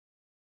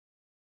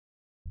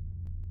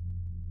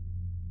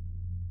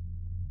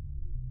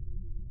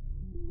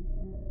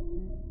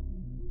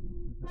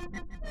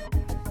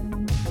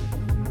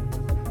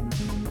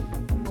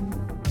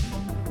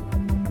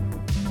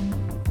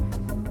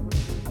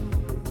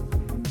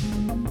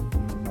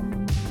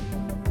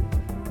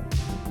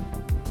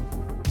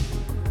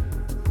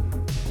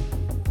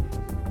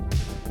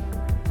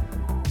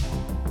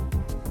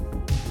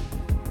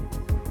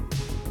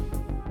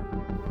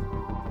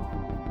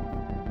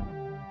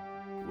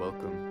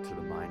Welcome to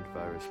the Mind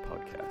Virus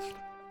Podcast.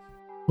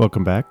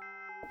 Welcome back.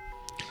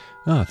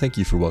 Oh, thank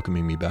you for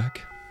welcoming me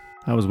back.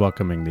 I was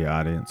welcoming the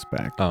audience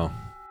back. Oh.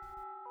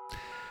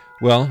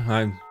 Well,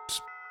 I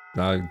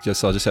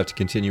guess I'll just have to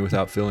continue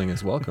without feeling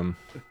as welcome.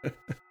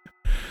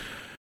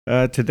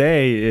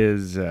 Today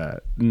is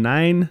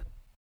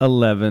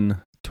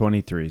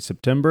 9/11/23,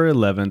 September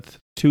 11th,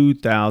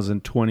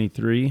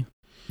 2023.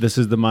 This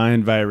is the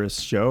Mind Virus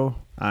Show.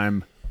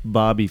 I'm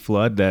Bobby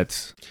Flood.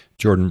 That's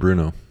Jordan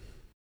Bruno.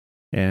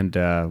 And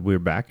we're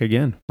back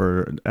again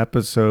for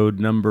episode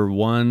number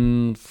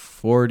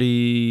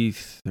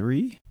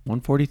 143.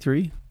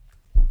 143?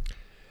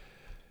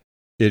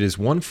 It is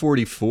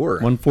 144.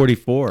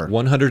 144.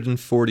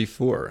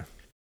 144.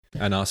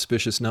 An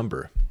auspicious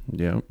number.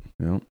 Yep.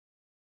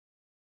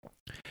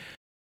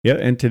 Yeah,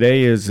 and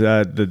today is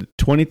the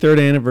 22nd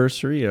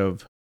anniversary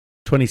of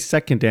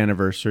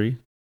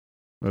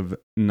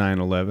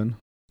 9/11.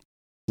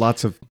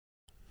 Lots of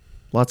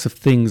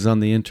things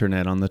on the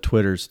internet, on the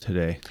Twitters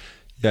today.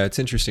 Yeah, it's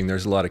interesting.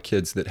 There's a lot of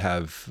kids that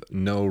have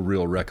no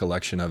real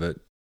recollection of it.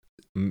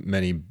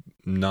 Many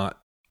not,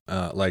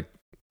 like,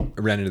 I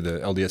ran into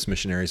the LDS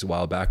missionaries a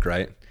while back,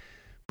 right?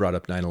 Brought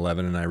up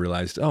 9/11, and I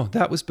realized, oh,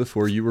 that was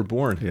before you were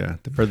born. Yeah,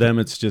 for them,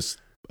 it's just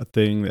a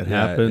thing that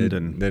happened,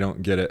 and they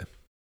don't get it.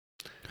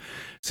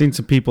 Seen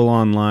some people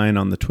online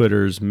on the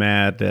Twitters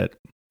mad that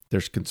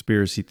there's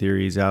conspiracy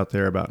theories out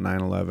there about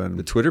 9/11.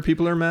 The Twitter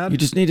people are mad? You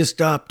just need to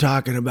stop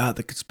talking about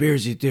the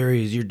conspiracy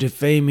theories. You're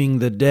defaming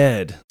the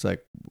dead. It's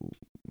like,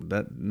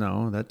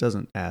 that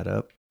doesn't add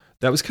up.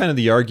 That was kind of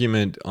the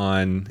argument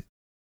on,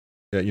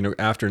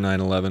 after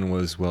 9/11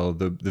 was, well,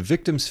 the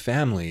victims'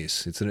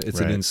 families. It's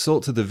an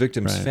insult to the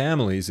victims'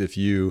 families if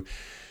you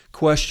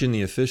question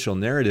the official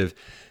narrative.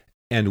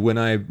 And when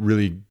I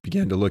really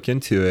began to look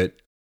into it,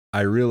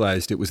 I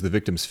realized it was the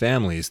victims'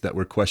 families that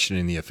were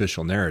questioning the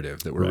official narrative,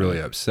 that were really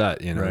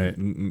upset,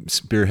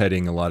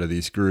 spearheading a lot of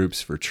these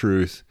groups for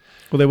truth.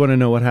 Well, they want to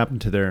know what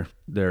happened to their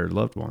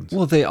loved ones.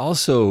 Well, they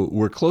also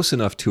were close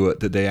enough to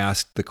it that they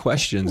asked the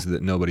questions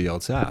that nobody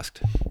else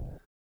asked.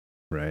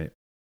 Right.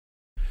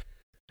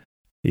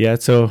 Yeah,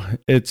 so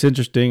it's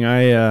interesting.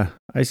 I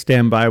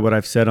stand by what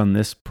I've said on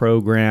this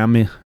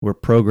program. We're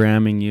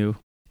programming you.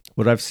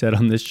 What I've said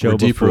on this show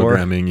before. We're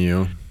deprogramming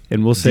you.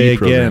 And we'll say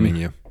again.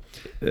 You.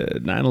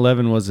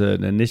 9/11 was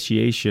an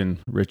initiation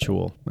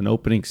ritual, an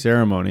opening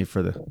ceremony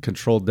for the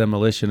controlled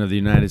demolition of the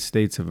United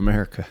States of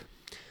America.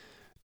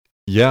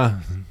 Yeah,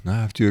 I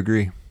have to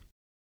agree.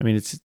 I mean,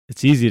 it's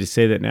easy to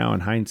say that now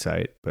in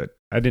hindsight, but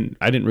I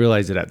didn't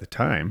realize it at the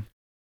time.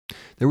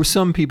 There were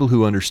some people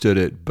who understood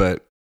it,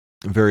 but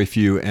very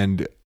few.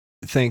 And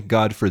thank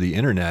God for the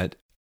internet.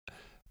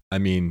 I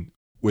mean,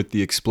 with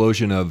the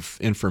explosion of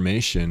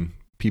information,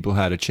 people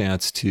had a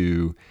chance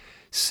to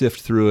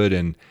sift through it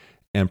and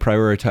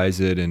prioritize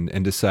it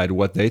and decide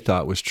what they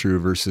thought was true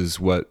versus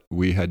what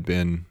we had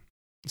been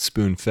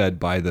spoon-fed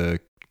by the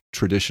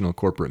traditional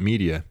corporate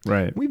media.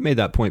 Right. We've made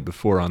that point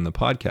before on the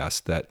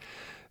podcast that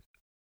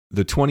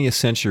the 20th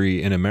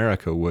century in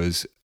America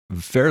was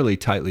fairly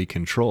tightly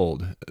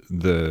controlled.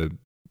 The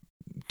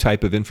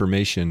type of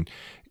information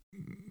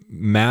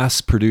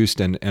mass-produced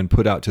and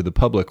put out to the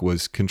public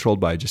was controlled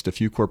by just a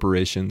few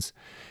corporations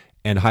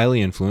and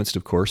highly influenced,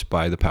 of course,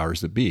 by the powers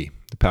that be.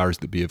 The powers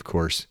that be, of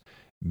course,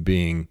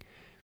 being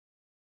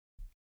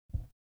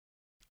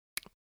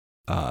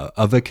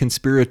of a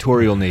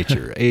conspiratorial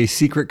nature, a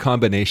secret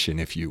combination,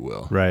 if you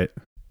will. Right.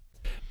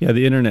 Yeah,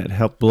 the internet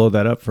helped blow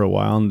that up for a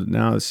while, and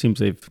now it seems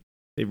they've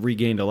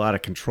regained a lot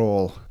of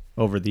control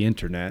over the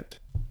internet.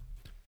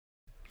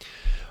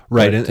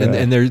 Right, but,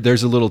 and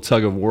there's a little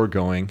tug of war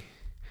going.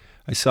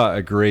 I saw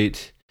a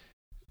great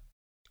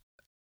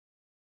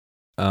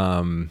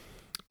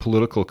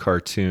political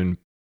cartoon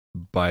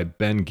by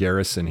Ben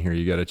Garrison here.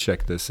 You got to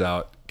check this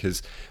out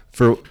because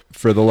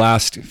for the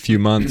last few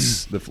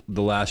months,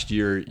 the last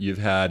year, you've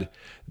had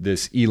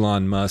this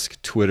Elon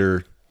Musk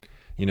Twitter.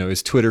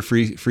 Is Twitter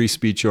free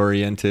speech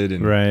oriented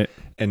and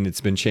and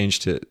it's been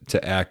changed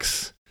to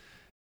X,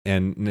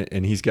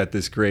 and he's got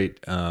this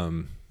great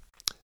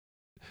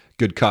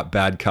good cop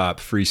bad cop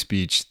free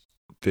speech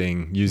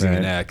thing using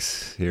an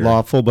X here.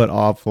 Lawful but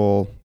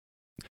awful.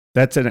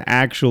 That's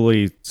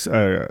actually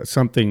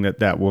something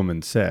that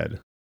woman said.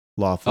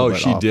 Lawful. Oh,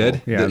 she awful.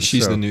 did? Yeah,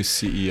 she's the new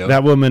CEO.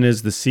 That woman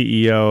is the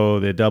CEO,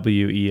 the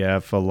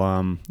WEF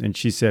alum, and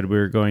she said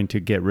we're going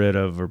to get rid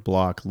of or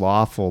block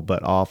lawful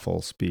but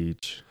awful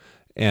speech.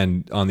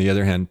 And on the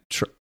other hand,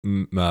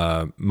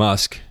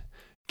 Musk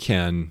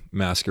can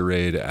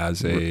masquerade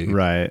as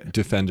a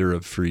defender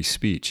of free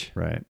speech.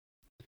 Right.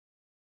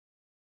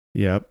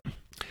 Yep.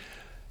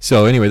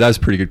 So anyway, that was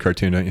a pretty good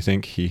cartoon, don't you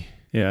think?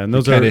 Yeah, and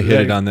those kind of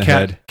hit it on the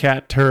head.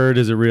 Cat Turd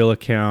is a real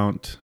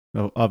account.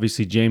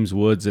 Obviously, James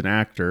Woods, an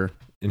actor,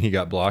 And he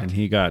got blocked. and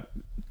he got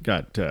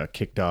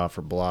kicked off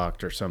or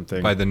blocked or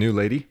something By the new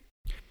lady?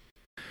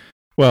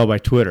 Well, by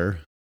Twitter,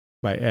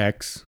 by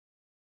X.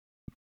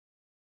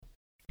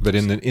 But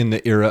in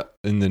the era,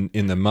 in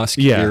the Musk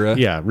era?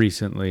 Yeah,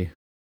 recently.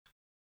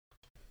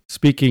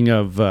 Speaking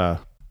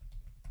of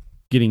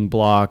getting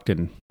blocked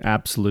and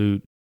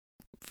absolute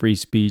free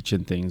speech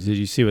and things, did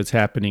you see what's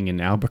happening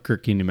in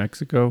Albuquerque, New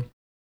Mexico?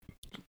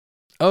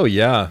 Oh,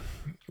 yeah.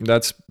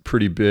 That's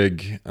pretty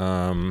big.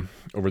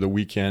 Over the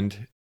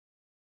weekend,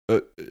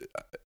 it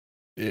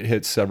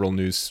hit several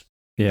news.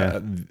 Yeah.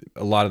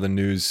 A lot of the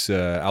news,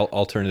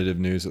 alternative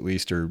news at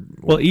least, or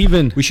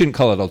even we shouldn't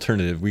call it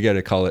alternative. We got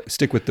to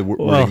stick with the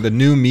wording, the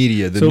new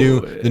media, the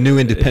new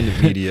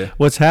independent media.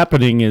 What's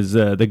happening is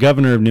the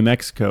governor of New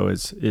Mexico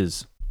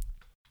is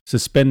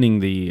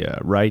suspending the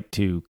right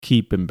to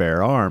keep and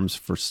bear arms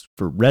for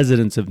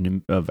residents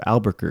of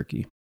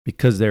Albuquerque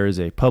because there is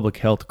a public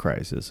health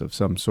crisis of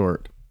some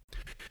sort.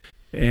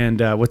 And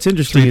what's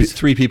interesting is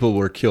three people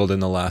were killed in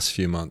the last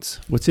few months.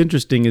 What's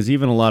interesting is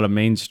even a lot of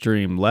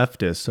mainstream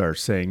leftists are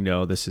saying,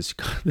 no, this has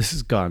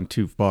gone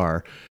too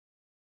far.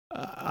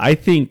 I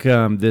think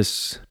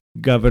this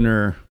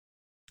Governor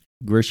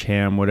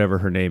Grisham, whatever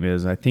her name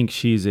is, I think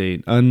she's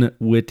an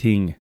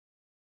unwitting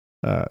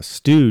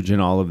stooge in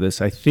all of this.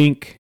 I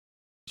think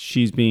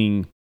she's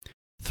being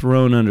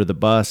thrown under the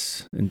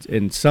bus,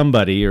 and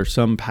somebody or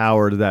some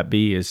power to that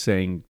be is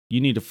saying, you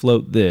need to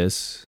float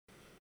this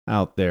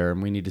out there,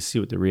 and we need to see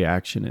what the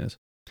reaction is.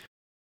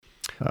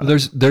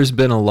 There's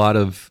been a lot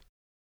of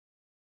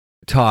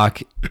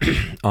talk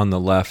on the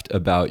left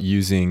about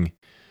using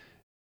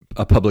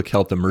a public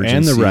health emergency,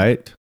 and the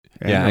right,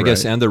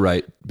 and the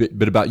right,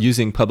 but about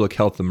using public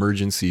health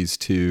emergencies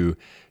to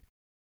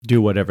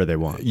do whatever they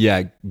want.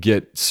 Yeah,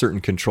 get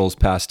certain controls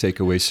passed, take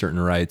away certain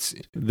rights.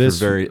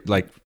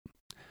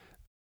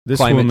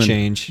 Climate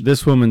change.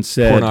 This woman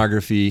said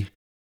pornography.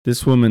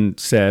 This woman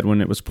said,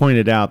 when it was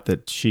pointed out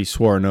that she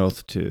swore an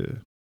oath to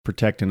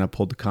protect and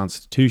uphold the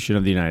Constitution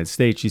of the United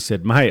States, she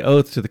said, "My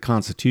oath to the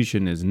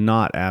Constitution is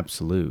not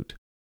absolute,"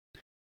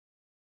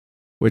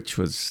 which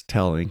was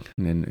telling.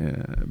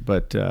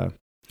 But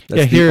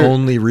that's the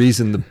only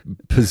reason the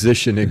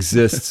position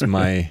exists.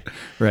 My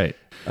right.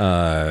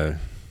 I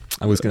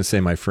was going to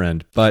say my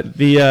friend, but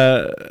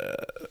the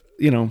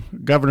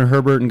Governor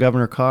Herbert and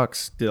Governor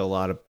Cox did a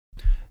lot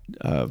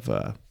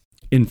of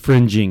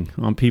infringing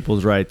on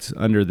people's rights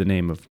under the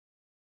name of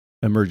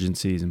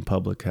emergencies and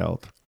public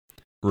health.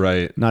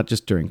 Right. Not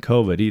just during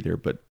COVID either,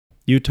 but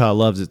Utah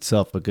loves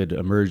itself a good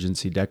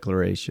emergency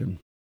declaration.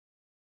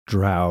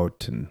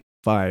 Drought and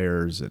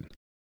fires and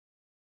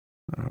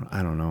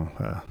I don't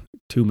know,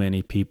 too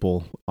many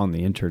people on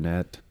the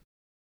internet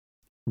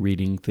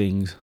reading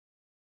things.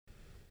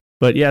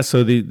 But yeah,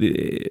 so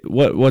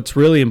what's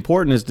really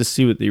important is to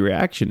see what the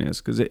reaction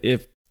is, because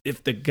if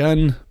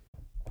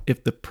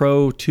the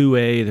pro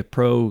 2A, the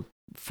pro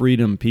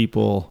freedom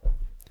people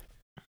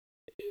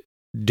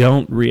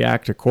don't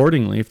react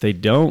accordingly, if they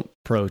don't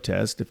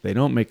protest, if they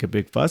don't make a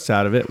big fuss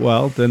out of it,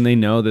 well, then they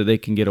know that they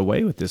can get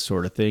away with this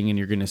sort of thing, and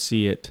you're going to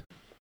see it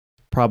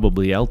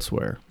probably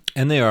elsewhere.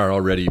 And they are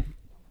already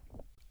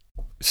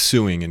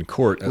suing in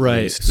court, at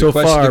right. least.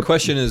 The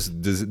question is,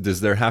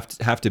 does there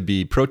have to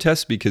be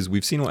protests? Because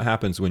we've seen what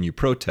happens when you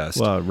protest.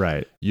 Well,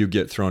 right. You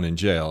get thrown in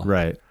jail.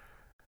 Right.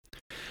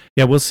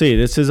 Yeah, we'll see.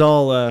 This is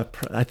all.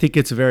 I think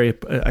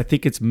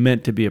it's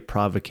meant to be a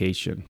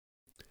provocation.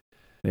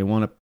 They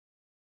want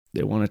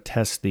to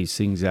test these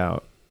things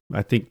out.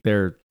 I think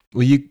they're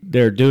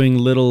doing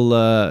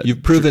little.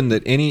 You've proven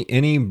that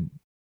any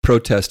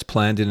protest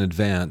planned in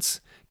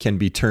advance can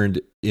be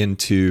turned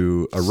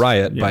into a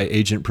riot by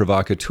agent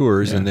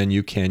provocateurs, and then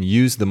you can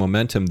use the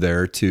momentum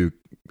there to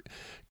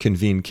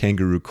convene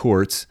kangaroo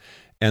courts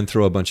and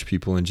throw a bunch of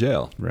people in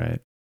jail. Right.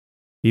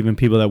 Even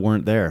people that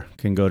weren't there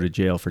can go to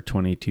jail for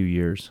 22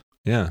 years.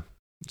 Yeah.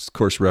 It's, of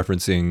course,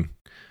 referencing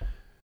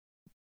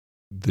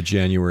the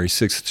January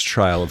 6th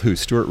trial of who?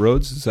 Stuart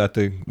Rhodes? Is that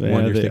the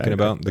one you're thinking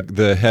about?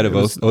 The head of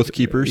Oath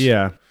Keepers?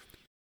 Yeah.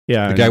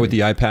 Yeah. The guy with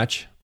the eye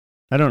patch?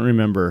 I don't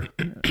remember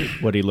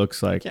what he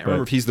looks like. I can't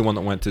remember if he's the one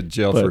that went to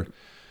jail for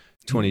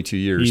 22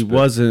 years. He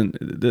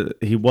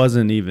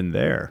wasn't even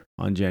there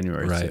on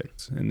January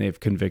 6th. And they've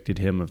convicted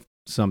him of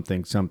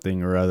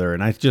something or other.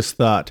 And I just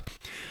thought,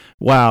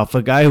 wow, if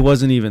a guy who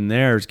wasn't even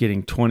there is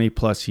getting 20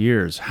 plus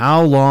years,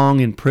 how long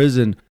in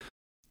prison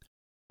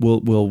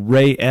will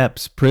Ray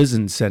Epps'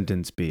 prison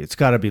sentence be? It's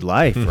got to be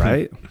life,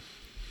 right?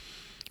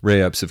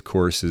 Ray Epps, of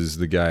course, is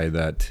the guy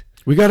that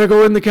we got to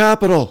go in the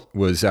Capitol.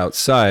 Was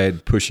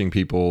outside pushing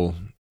people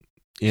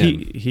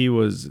in.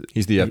 He's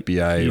the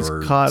FBI he's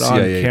or caught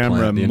CIA on camera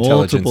plant, the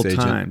multiple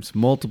agent. times,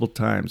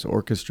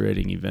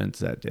 orchestrating events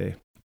that day,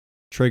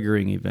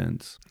 triggering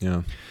events.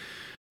 Yeah.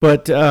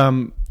 But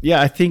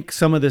I think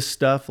some of this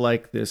stuff,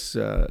 like this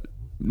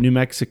New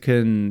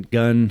Mexican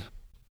gun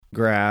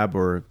grab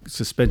or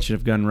suspension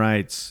of gun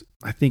rights,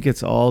 I think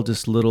it's all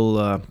just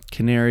little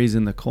canaries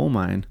in the coal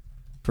mine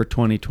for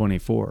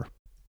 2024.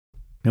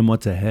 and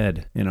what's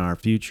ahead in our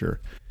future.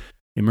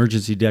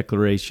 Emergency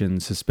declaration,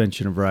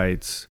 suspension of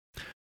rights.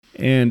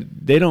 And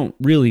they don't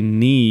really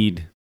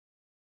need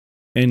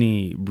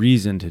any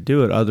reason to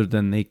do it other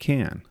than they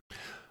can,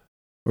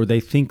 or they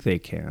think they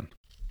can.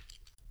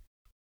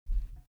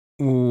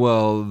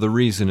 Well, the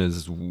reason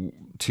is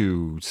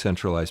to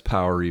centralize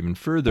power even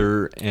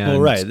further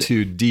and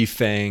to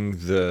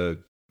defang the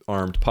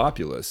armed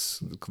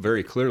populace.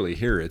 Very clearly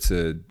here, it's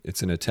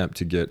an attempt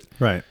to get...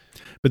 Right.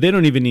 But they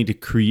don't even need to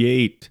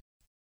create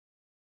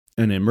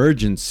an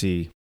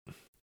emergency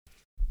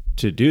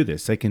to do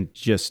this. They can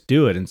just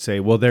do it and say,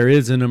 well, there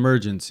is an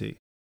emergency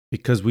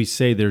because we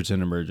say there's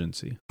an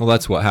emergency. Well,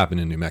 that's what happened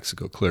in New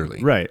Mexico,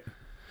 clearly. Right.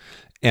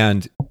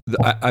 And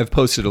I've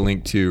posted a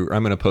link to, or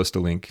I'm going to post a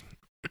link.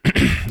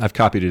 I've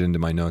copied it into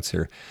my notes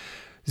here.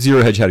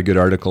 Zero Hedge had a good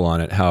article on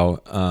it,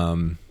 how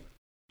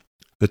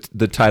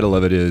the title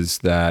of it is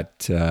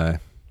that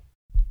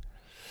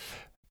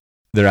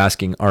they're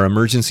asking, are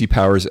emergency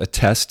powers a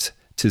test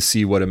to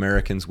see what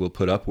Americans will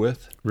put up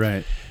with?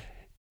 Right.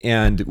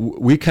 And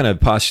we kind of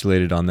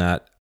postulated on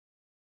that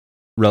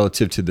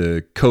relative to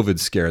the COVID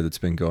scare that's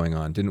been going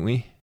on, didn't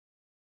we?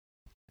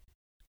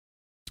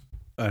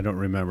 I don't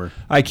remember.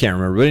 I can't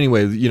remember. But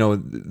anyway,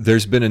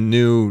 there's been a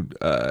new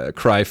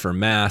cry for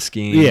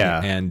masking.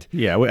 Yeah. And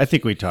I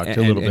think we talked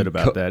a little bit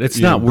about that. It's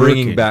not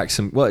bringing working. back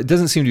well, it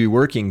doesn't seem to be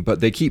working, but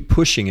they keep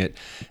pushing it.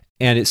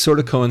 And it sort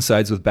of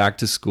coincides with back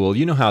to school.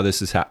 You know how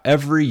this is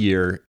every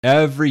year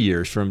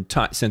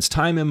since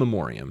time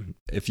immemorial.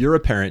 If you're a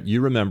parent,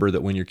 you remember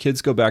that when your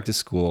kids go back to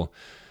school,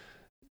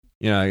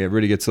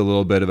 everybody gets a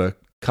little bit of a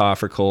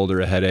cough or cold or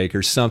a headache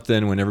or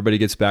something when everybody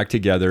gets back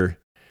together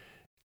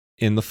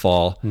in the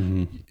fall,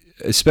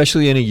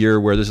 especially in a year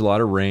where there's a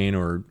lot of rain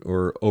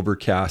or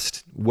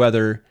overcast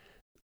weather.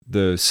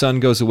 The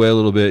sun goes away a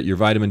little bit, your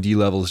vitamin D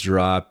levels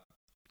drop.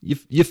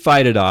 You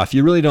fight it off.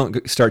 You really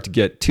don't start to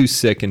get too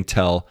sick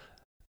until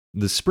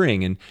the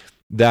spring, and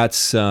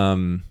that's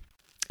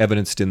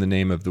evidenced in the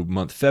name of the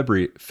month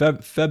February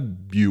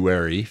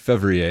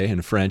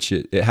in French.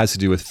 It has to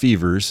do with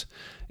fevers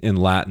in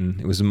Latin.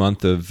 It was a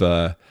month of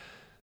the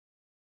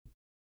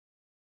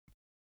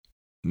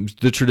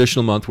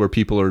traditional month where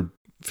people are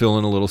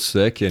feeling a little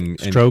sick and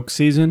stroke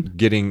season,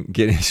 getting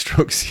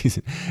stroke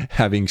season,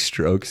 having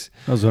strokes.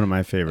 That was one of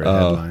my favorite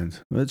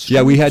headlines.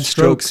 We had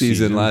stroke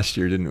season last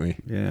year, didn't we?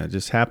 Yeah, it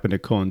just happened to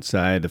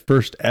coincide the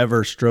first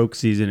ever stroke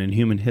season in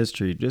human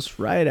history, just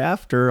right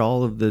after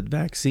all of the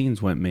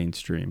vaccines went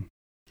mainstream.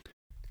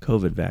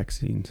 COVID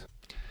vaccines.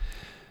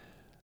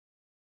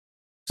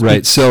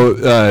 Right.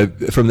 So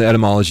from the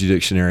etymology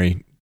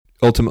dictionary,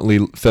 ultimately,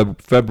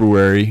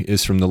 February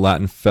is from the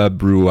Latin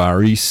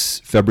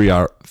februarius,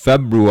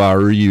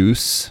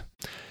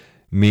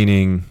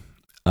 meaning,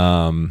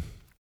 or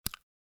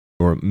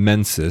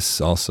mensis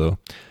also,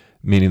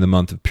 meaning the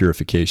month of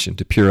purification,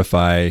 to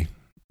purify,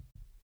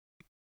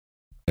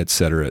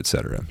 etc.,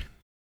 etc.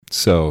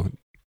 So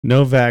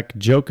Novak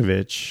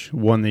Djokovic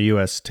won the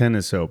U.S.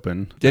 Tennis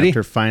Open after he?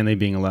 finally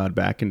being allowed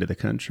back into the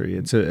country.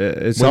 It's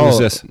when all was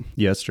this?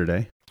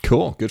 Yesterday.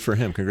 Cool. Good for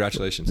him.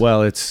 Congratulations.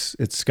 Well,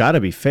 it's got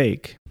to be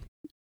fake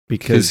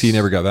because he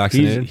never got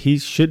vaccinated. He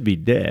should be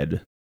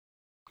dead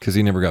because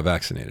he never got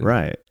vaccinated.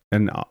 Right.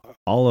 And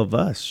all of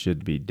us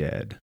should be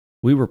dead.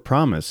 We were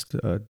promised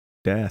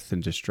death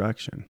and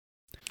destruction.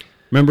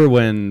 Remember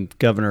when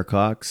Governor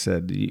Cox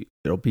said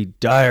there'll be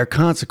dire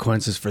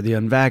consequences for the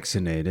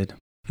unvaccinated?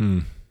 I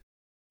don't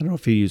know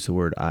if he used the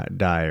word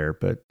dire,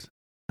 but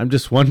I'm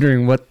just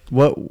wondering what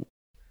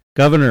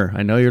Governor,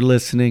 I know you're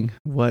listening,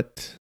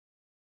 what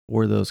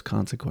were those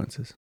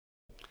consequences?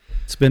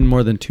 It's been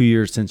more than 2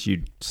 years since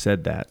you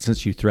said that,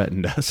 since you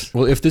threatened us.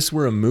 Well, if this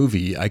were a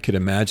movie, I could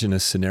imagine a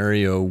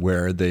scenario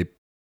where they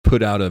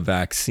put out a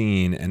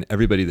vaccine and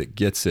everybody that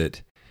gets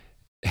it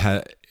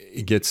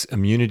gets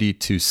immunity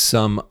to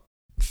some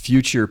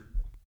future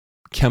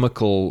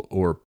chemical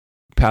or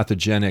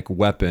pathogenic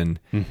weapon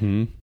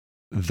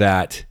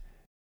that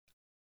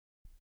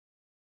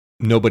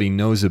nobody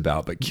knows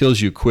about but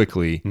kills you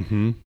quickly.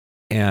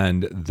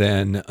 And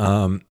then,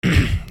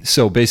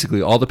 so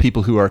basically all the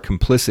people who are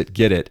complicit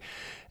get it,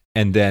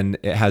 and then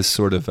it has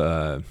sort of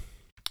a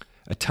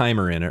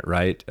timer in it,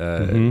 right?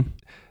 A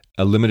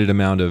limited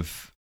amount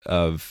of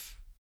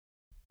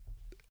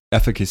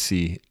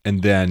efficacy,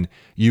 and then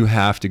you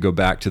have to go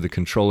back to the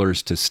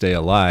controllers to stay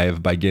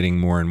alive by getting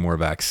more and more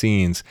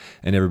vaccines,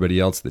 and everybody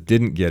else that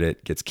didn't get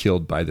it gets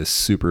killed by this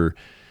super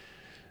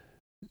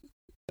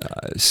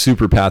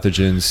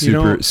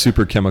pathogen,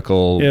 super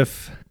chemical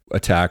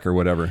attack or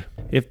whatever.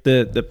 If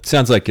the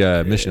sounds like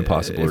Mission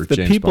Impossible or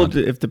James Bond.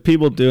 If the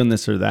people doing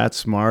this are that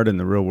smart in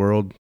the real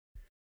world,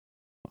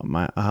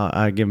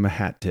 I give them a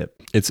hat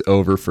tip. It's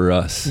over for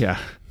us. Yeah,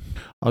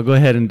 I'll go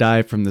ahead and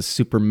die from the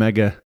super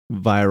mega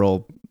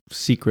viral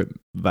secret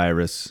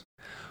virus.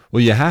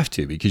 Well, you have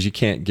to, because you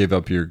can't give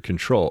up your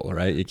control,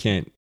 right? You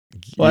can't.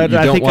 Well, I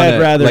think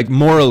I'd rather, like,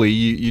 morally,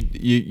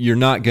 you're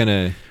not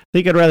gonna. I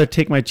think I'd rather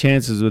take my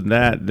chances with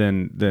that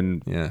than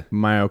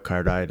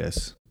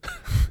myocarditis,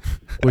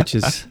 which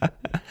is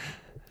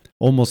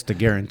almost a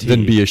guarantee.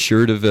 Then be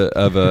assured of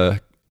a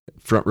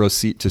front row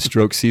seat to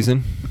stroke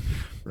season.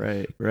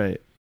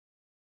 Right.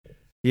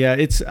 Yeah,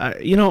 it's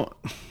the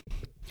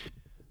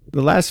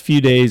last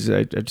few days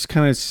I just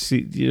kind of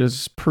see,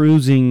 just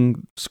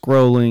perusing,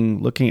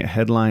 scrolling, looking at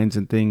headlines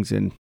and things,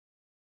 and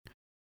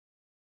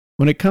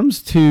when it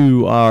comes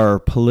to our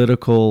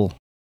political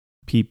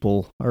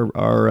people,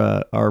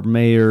 our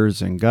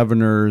mayors and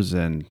governors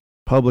and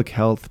public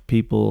health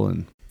people,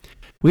 and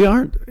we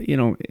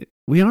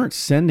aren't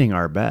sending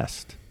our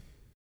best.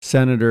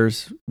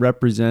 Senators,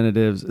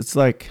 representatives, it's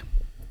like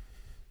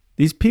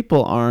these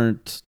people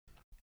aren't.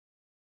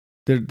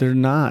 They're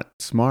not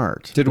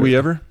smart. Did we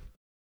ever?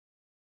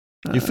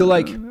 You feel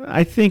like do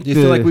you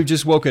feel like we've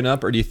just woken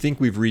up, or do you think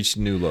we've reached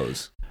new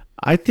lows?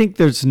 I think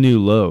there's new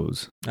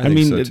lows. I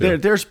mean, so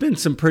there's been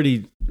some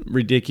pretty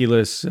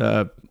ridiculous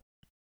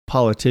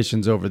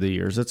politicians over the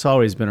years. It's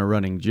always been a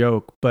running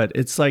joke, but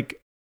it's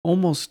like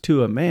almost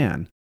to a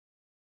man.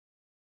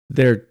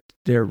 They're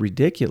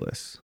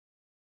ridiculous.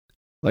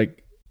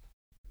 Like,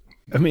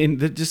 I mean,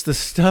 just the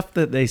stuff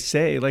that they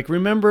say. Like,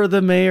 remember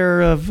the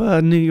mayor of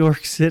New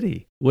York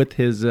City with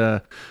his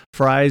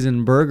fries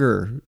and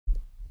burger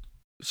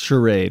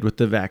charade with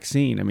the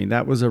vaccine? I mean,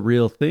 that was a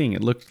real thing.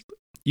 It looked.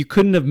 You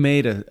couldn't have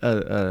made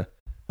a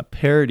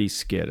parody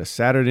skit, a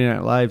Saturday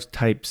Night Live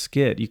type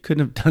skit. You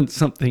couldn't have done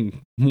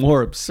something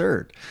more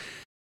absurd.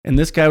 And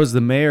this guy was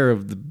the mayor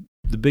of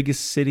the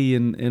biggest city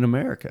in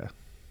America.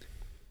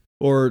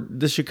 Or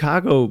the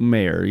Chicago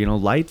mayor,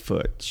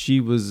 Lightfoot. She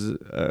was,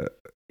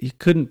 you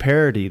couldn't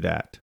parody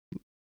that.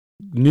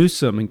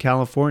 Newsom in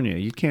California,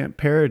 you can't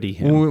parody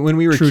him. When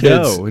we were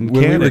Trudeau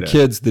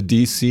kids, the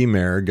DC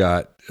mayor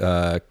got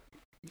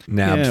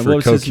nabbed for what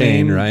was his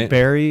cocaine, name? right?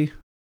 Barry?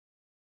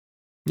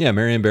 Yeah,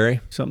 Marion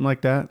Barry. Something like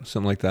that.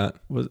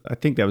 I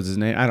think that was his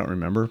name. I don't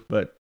remember,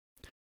 but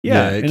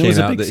it came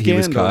out that he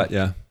was caught.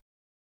 Yeah,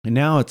 and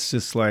now it's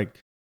just like,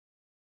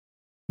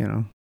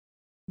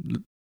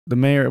 the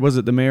mayor. Was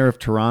it the mayor of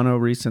Toronto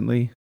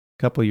recently?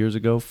 A couple of years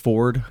ago,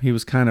 Ford. He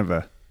was kind of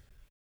a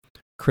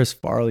Chris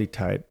Farley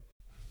type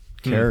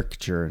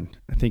caricature, and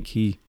I think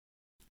he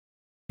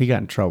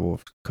got in trouble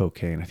with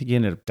cocaine. I think he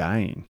ended up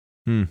dying.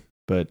 And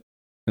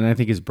I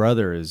think his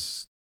brother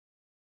is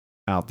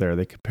out there.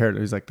 They compared it.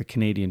 He's like the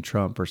Canadian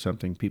Trump or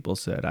something. People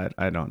said.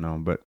 I don't know,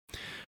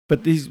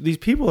 but these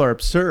people are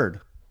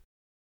absurd.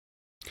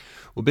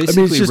 Well,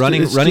 basically,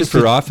 running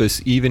for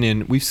office,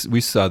 even we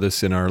saw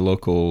this in our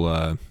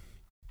local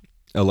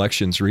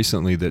elections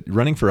recently. That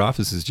running for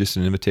office is just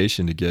an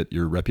invitation to get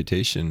your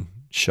reputation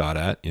shot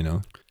at.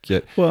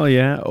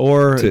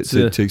 Or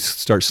to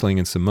start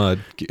slinging some mud.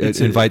 It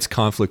invites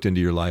conflict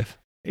into your life.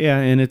 Yeah,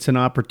 and it's an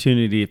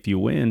opportunity, if you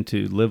win,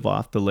 to live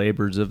off the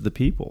labors of the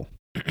people.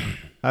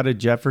 How did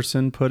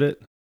Jefferson put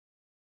it?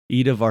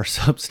 Eat of our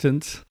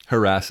substance.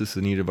 Harass us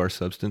and eat of our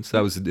substance.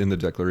 That was in the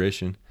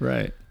Declaration.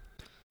 Right.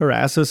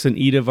 Harass us and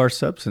eat of our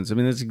substance. I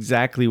mean, that's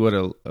exactly what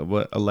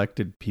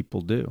elected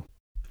people do.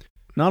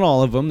 Not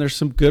all of them. There's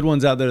some good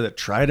ones out there that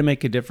try to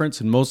make a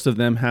difference, and most of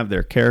them have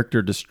their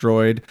character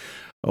destroyed,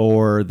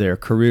 or their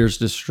careers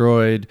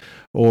destroyed,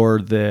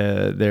 or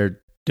they're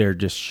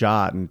just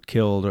shot and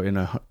killed in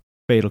a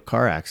fatal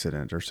car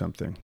accident or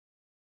something.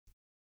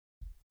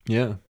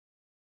 Yeah.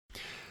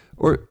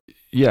 Or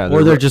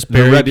they're just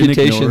buried. Their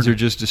reputations are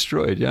just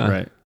destroyed. Yeah,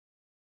 right.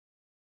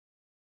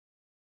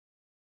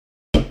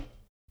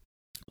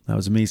 That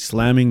was me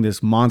slamming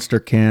this Monster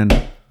can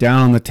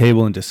down on the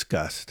table in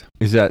disgust.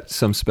 Is that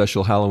some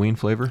special Halloween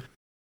flavor?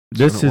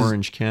 This is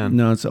orange can.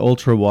 No, it's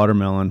ultra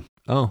watermelon.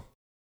 Oh,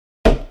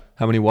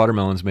 how many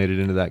watermelons made it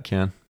into that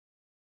can?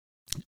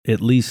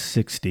 At least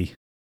 60.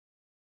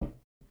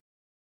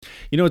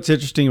 You know what's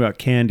interesting about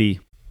candy?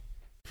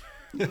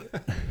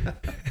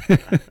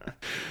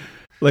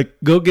 Like,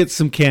 go get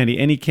some candy,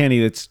 any candy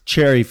that's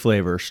cherry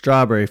flavor,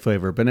 strawberry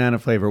flavor, banana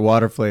flavor,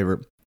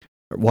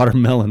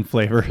 watermelon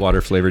flavor.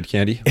 Water-flavored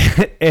candy.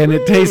 And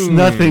it tastes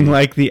nothing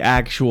like the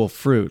actual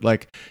fruit.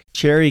 Like,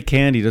 cherry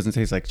candy doesn't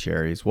taste like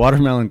cherries.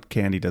 Watermelon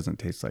candy doesn't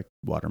taste like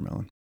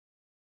watermelon.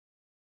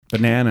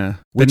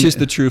 Banana. Which is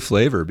the true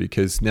flavor,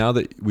 because now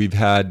that we've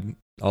had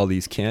all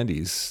these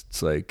candies,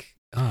 it's like,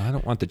 oh, I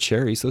don't want the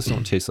cherries. Those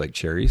don't taste like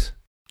cherries.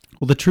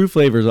 Well, the true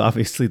flavor is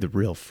obviously the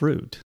real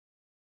fruit.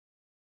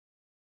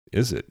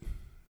 Is it?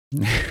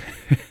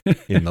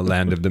 In the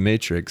land of the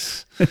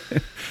Matrix.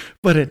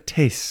 But it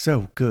tastes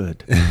so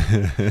good.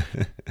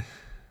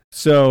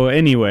 So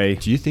anyway.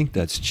 Do you think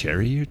that's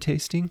cherry you're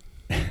tasting?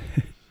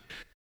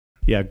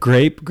 Yeah,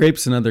 grape.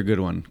 Grape's another good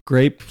one.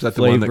 Grape. Is that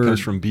the one that comes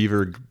from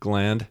beaver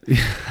gland?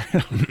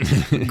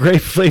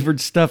 Grape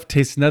flavored stuff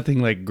tastes nothing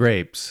like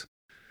grapes.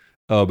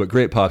 Oh, but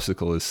grape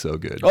popsicle is so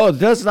good. Oh, it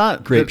does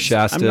not. Grape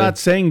Shasta. I'm not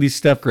saying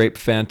Grape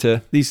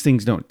Fanta. These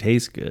things don't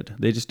taste good.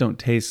 They just don't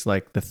taste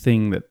like the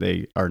thing that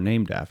they are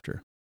named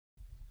after.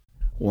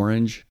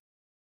 Orange.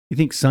 You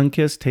think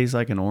Sunkist tastes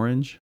like an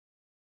orange?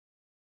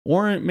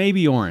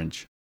 Maybe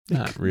orange.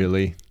 Not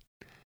really.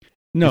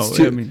 No,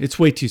 I mean, it's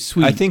way too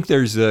sweet. I think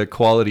there's a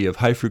quality of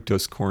high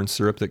fructose corn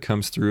syrup that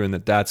comes through, and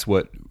that's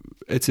what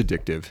it's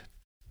addictive.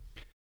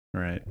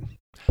 Right.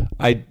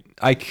 I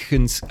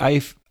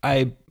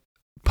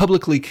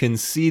publicly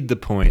concede the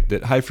point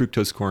that high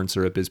fructose corn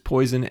syrup is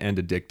poison and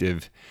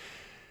addictive,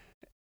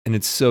 and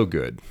it's so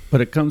good.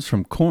 But it comes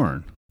from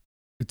corn.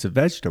 It's a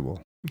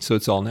vegetable. So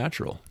it's all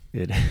natural.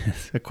 It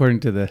is,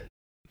 according to the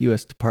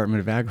U.S. Department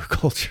of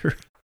Agriculture.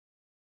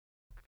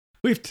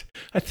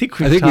 I think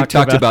we've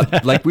talked about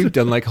that. Like we've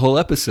done like whole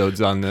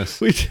episodes on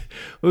this.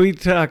 We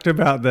talked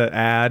about the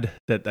ad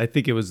that I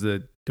think it was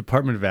the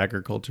Department of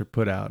Agriculture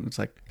put out, and it's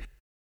like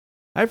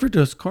high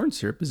fructose corn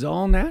syrup is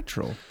all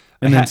natural.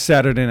 And then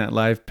Saturday Night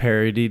Live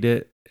parodied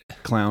it,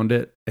 clowned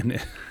it,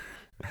 and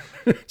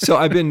so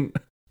I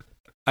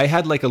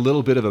had like a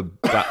little bit of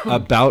a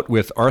bout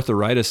with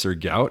arthritis or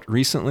gout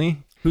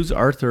recently. Who's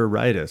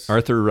arthritis?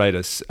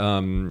 Arthritis.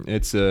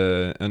 Is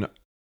it an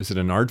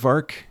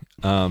aardvark?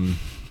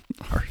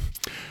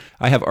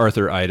 I have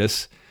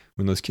arthritis.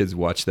 When those kids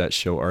watch that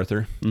show,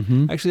 Arthur.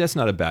 Mm-hmm. Actually, that's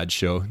not a bad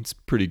show. It's a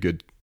pretty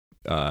good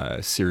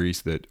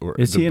series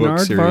is he an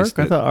aardvark?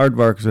 I thought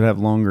aardvarks would have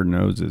longer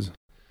noses.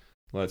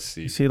 Let's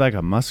see. Is he like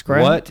a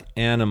muskrat? What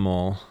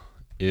animal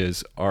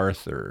is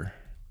Arthur?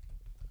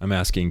 I'm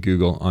asking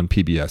Google on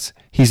PBS.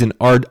 He's an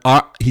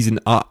aardvark.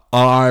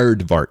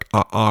 Aardvark.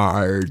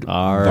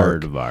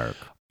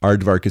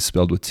 Aardvark is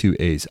spelled with 2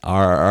 A's.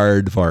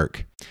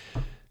 Aardvark.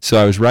 So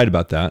I was right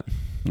about that.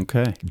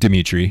 Okay.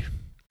 Dimitri,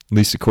 at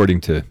least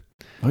according to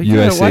USA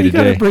Today. Why do you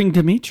got to bring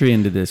Dimitri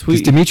into this?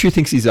 Because Dimitri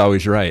thinks he's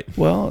always right.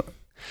 Well,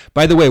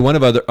 by the way, one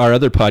of our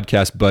other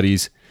podcast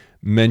buddies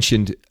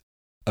mentioned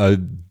a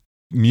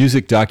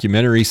music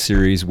documentary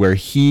series where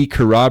he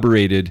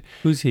corroborated.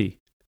 Who's he?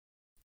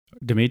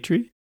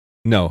 Dimitri?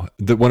 No,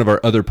 one of our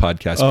other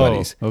podcast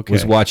buddies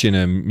was watching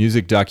a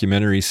music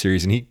documentary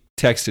series, and he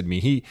texted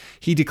me.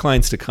 He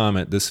declines to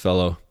comment. This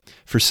fellow,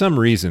 for some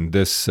reason,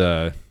 this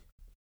fellow,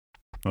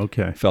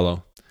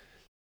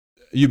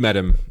 you met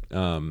him.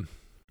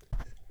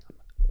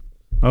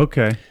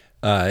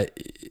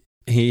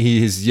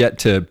 He has yet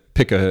to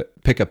pick a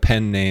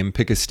pen name,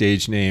 pick a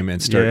stage name,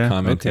 and start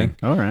commenting.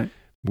 Okay. All right.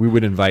 We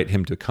would invite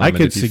him to comment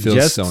if he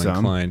feels so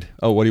inclined.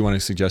 Oh, what do you want to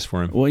suggest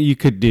for him? Well, you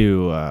could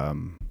do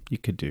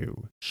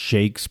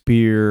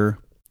Shakespeare,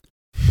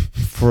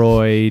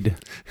 Freud.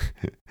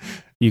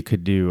 You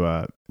could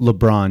do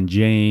LeBron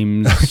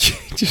James.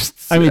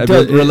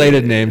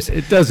 Related names.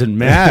 It doesn't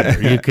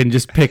matter. You can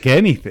just pick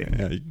anything.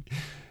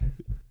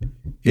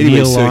 Anyway,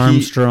 Neil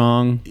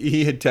Armstrong.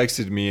 He had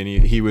texted me,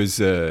 and he was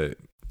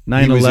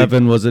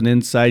 9/11 was an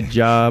inside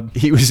job.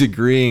 He was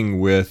agreeing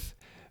with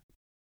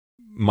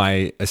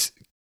my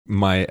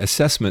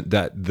assessment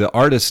that the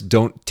artists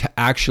don't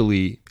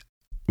actually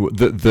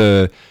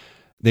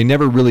they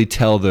never really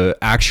tell the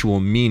actual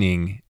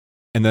meaning,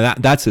 and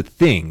that's a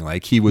thing.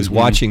 Like he was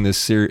watching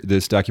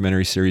this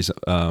documentary series,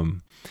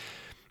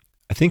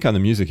 I think on the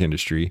music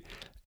industry,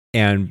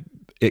 and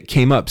it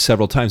came up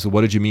several times.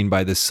 What did you mean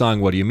by this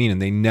song? What do you mean?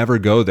 And they never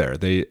go there.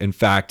 In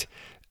fact,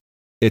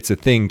 it's a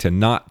thing to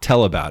not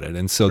tell about it.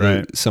 And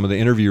so some of the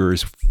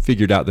interviewers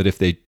figured out that if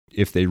they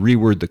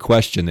reword the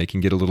question, they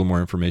can get a little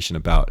more information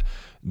about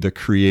the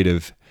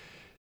creative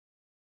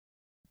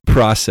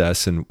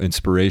process and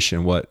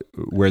inspiration,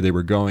 where they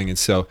were going. And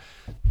so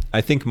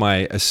I think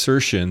my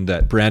assertion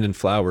that Brandon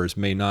Flowers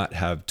may not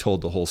have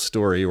told the whole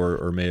story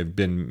or may have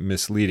been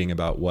misleading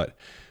about what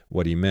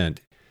he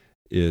meant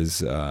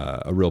is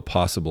a real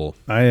possible.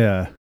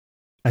 I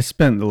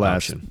spent the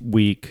last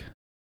week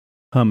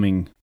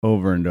humming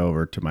over and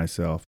over to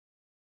myself,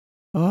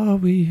 "Are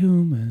we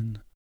human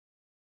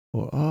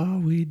or are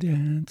we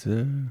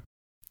dancer?"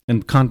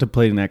 And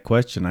contemplating that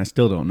question. I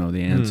still don't know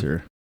the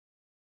answer.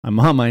 I'm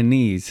on my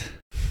knees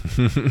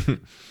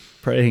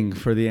praying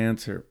for the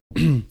answer.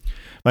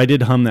 I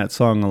did hum that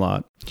song a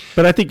lot.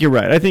 But I think you're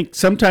right. I think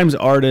sometimes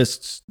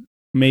artists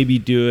maybe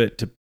do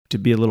it to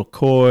be a little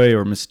coy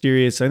or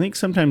mysterious. I think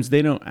sometimes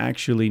they don't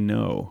actually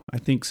know. I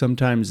think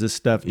sometimes this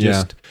stuff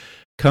just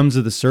comes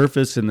to the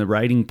surface in the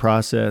writing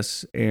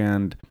process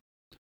and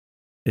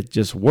it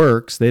just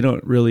works. They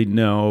don't really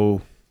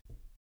know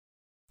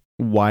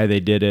why they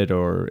did it,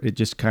 or it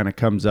just kind of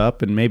comes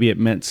up and maybe it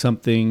meant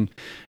something.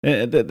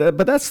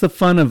 But that's the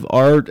fun of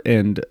art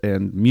and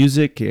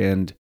music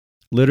and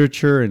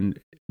literature and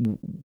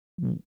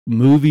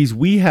movies.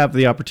 We have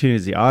the opportunity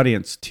as the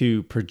audience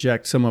to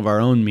project some of our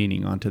own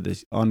meaning onto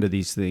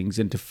these things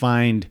and to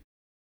find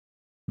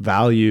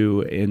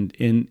value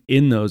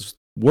in those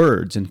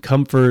words and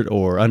comfort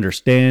or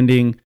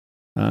understanding.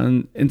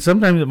 And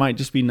sometimes it might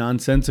just be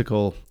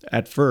nonsensical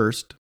at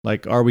first,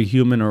 like, are we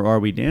human or are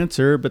we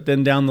dancer? But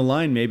then down the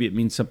line, maybe it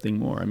means something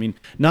more. I mean,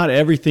 not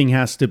everything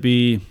has to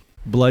be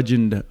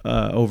bludgeoned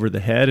over the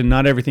head, and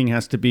not everything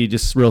has to be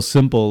just real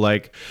simple,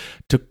 like,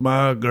 took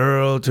my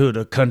girl to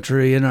the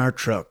country in our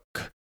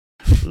truck,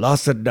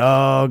 lost a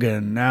dog,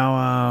 and now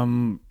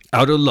I'm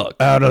out of luck.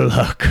 I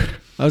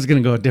was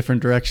going to go a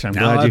different direction.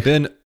 I'm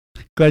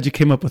glad you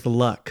came up with a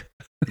luck.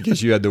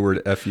 Because you had the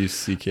word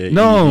F-U-C-K-E.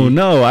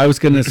 No, I was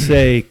going to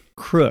say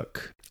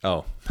crook.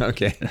 Oh,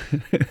 okay.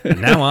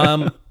 Now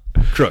I'm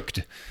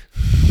crooked.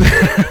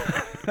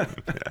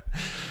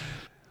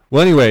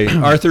 Well, anyway,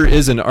 Arthur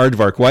is an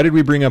aardvark. Why did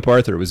we bring up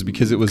Arthur? It was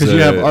because you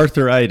have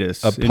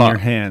arthritis in your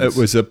hands. It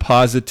was a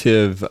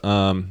positive.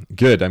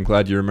 Good. I'm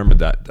glad you remembered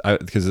that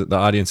because the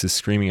audience is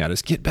screaming at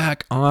us. Get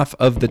back off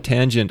of the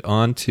tangent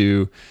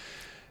onto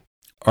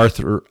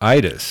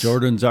arthritis.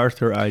 Jordan's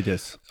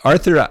arthritis.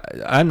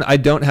 I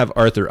don't have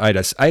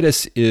arthritis.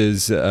 Itis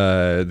is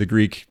the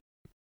Greek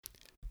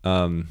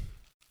part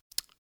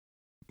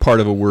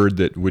of a word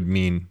that would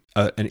mean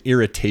an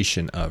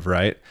irritation of,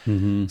 right?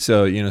 Mm-hmm.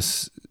 So,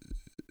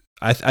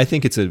 I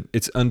think it's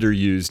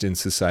underused in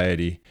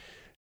society.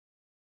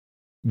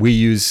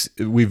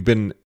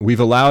 We've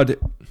allowed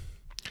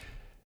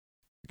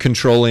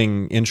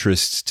controlling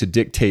interests to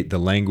dictate the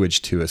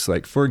language to us.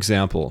 Like, for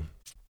example,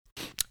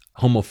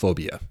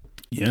 homophobia.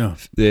 Yeah.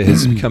 It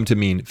has come to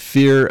mean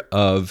fear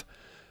of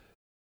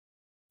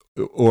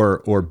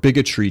or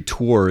bigotry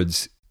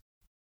towards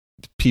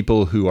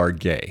people who are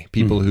gay,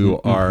 people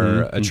who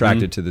are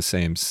attracted to the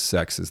same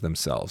sex as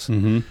themselves.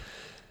 Mm-hmm.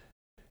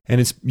 And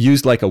it's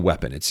used like a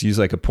weapon. It's used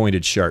like a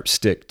pointed, sharp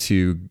stick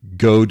to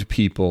goad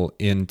people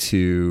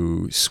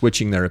into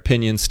switching their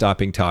opinion,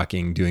 stopping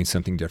talking, doing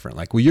something different.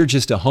 Like, well, you're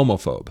just a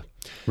homophobe.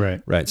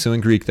 Right. So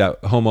in Greek,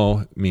 that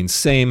homo means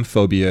same,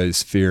 phobia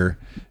is fear.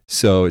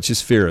 So it's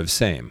just fear of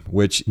same,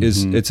 which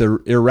is, it's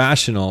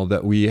irrational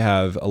that we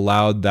have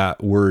allowed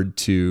that word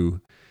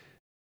to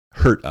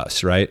hurt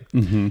us, right?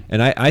 Mm-hmm.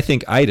 And I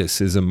think itis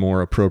is a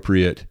more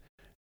appropriate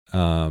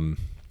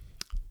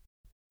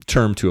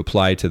term to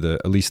apply to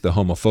at least the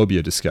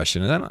homophobia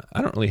discussion. And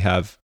I don't really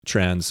have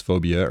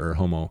transphobia or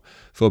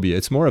homophobia.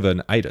 It's more of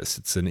an itis.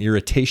 It's an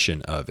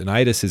irritation of. An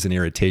itis is an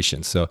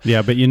irritation. So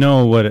yeah, but you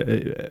know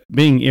what?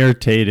 Being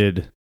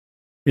irritated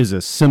is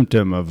a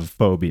symptom of a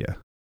phobia.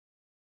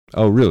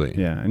 Oh, really?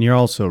 Yeah, and you're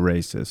also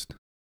racist.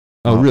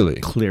 Oh,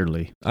 really?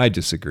 Clearly. I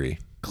disagree.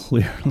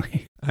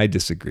 Clearly. I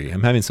disagree.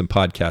 I'm having some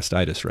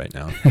podcast-itis right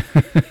now.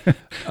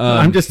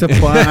 I'm just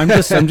applying. I'm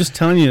just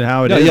telling you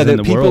how it is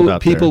in the world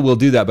out there. People will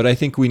do that, but I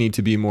think we need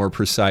to be more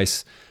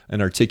precise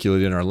and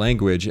articulate in our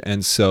language.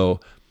 And so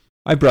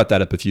I brought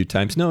that up a few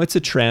times. No, it's a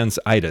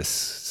trans-itis,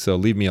 so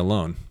leave me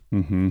alone.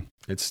 Mm-hmm.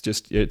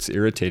 It's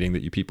irritating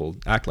that you people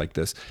act like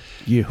this.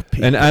 You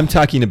people. And I'm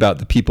talking about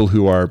the people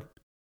who are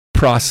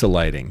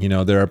proselyting.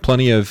 There are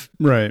plenty of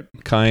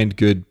kind,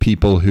 good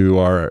people who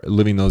are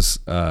living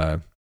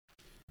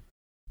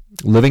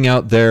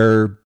out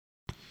their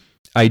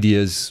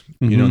ideas,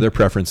 their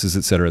preferences,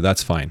 etc.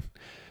 That's fine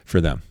for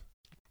them.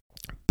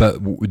 But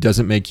it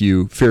doesn't make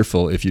you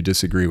fearful if you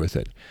disagree with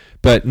it.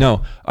 But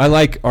no, I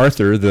like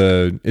Arthur.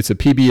 It's a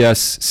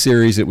PBS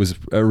series. It was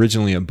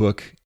originally a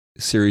book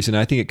series, and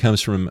I think it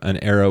comes from an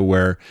era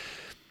where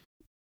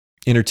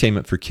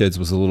entertainment for kids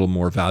was a little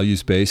more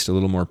values-based, a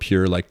little more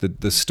pure. Like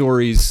the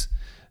stories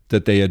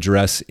that they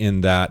address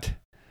in those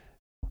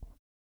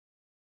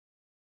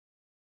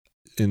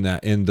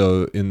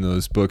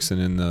books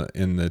and in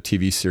the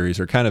TV series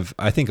are kind of,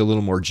 I think, a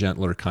little more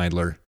gentler,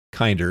 kinder,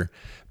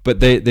 but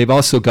they've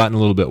also gotten a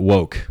little bit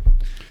woke.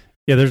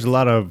 Yeah, there's a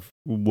lot of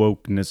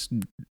wokeness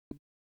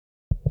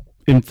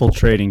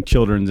infiltrating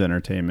children's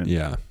entertainment.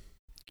 Yeah.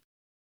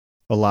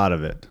 A lot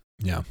of it.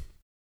 Yeah,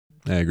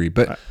 I agree.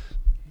 But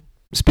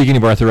speaking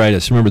of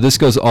arthritis, remember, this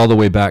goes all the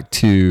way back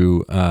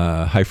to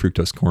high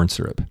fructose corn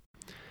syrup.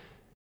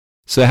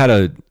 So I had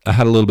a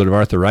little bit of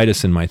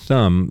arthritis in my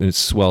thumb, and it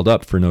swelled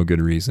up for no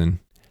good reason.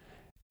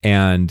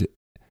 And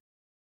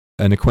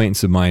an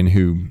acquaintance of mine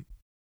who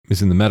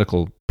is in the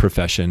medical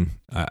profession,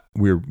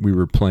 we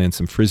were playing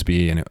some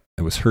frisbee, and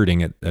it was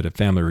hurting at a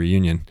family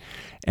reunion.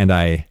 And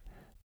I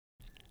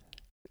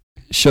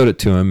showed it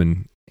to him,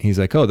 and he's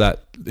like, "Oh,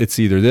 it's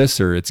either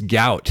this or it's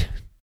gout."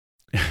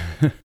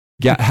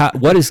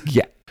 What is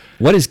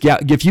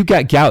gout? If you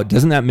got gout,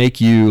 doesn't that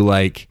make you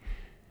like?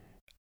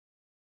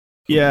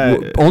 Yeah.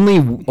 Only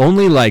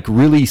like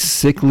really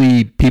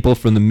sickly people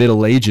from the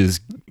Middle Ages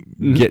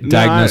get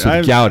diagnosed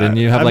with gout, and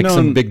you have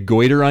some big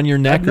goiter on your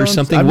neck or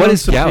something. What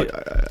is gout?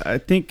 I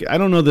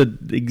don't know the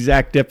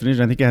exact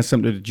definition. I think it has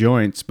something to do with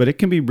joints, but it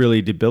can be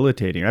really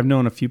debilitating. I've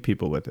known a few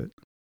people with it.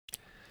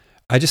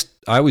 I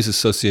always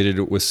associated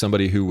it with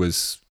somebody who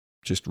was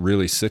just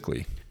really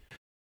sickly.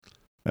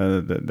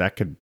 That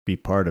could be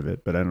part of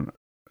it, but I don't know.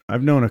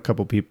 I've known a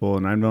couple people,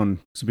 and I've known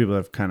some people that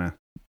have kind of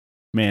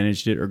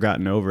managed it or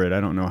gotten over it. I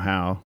don't know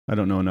how. I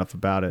don't know enough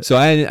about it. So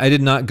I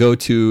did not go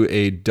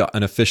to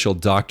an official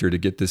doctor to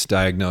get this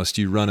diagnosed.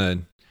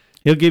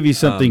 He'll give you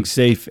something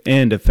safe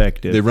and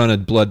effective. They run a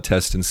blood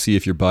test and see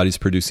if your body's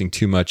producing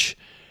too much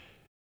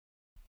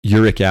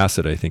uric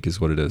acid, I think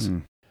is what it is.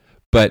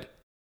 But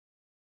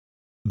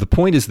the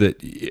point is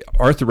that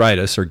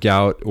arthritis or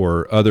gout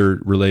or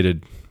other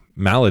related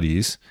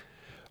maladies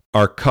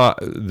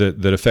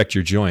that affect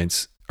your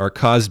joints are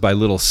caused by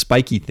little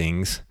spiky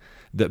things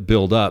that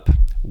build up.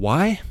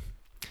 Why?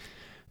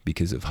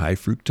 Because of high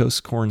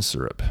fructose corn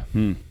syrup.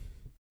 High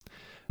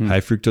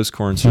fructose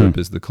corn syrup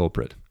is the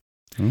culprit.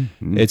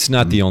 It's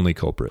not the only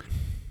culprit.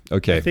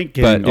 Okay, I think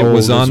but it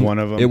was on one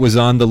of them. It was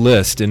on the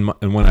list, and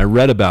when I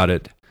read about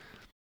it,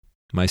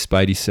 my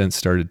spidey sense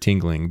started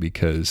tingling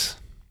because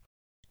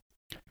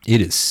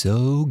It is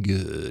so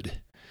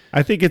good.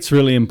 I think it's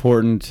really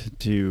important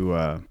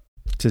to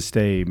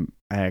stay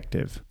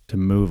active, to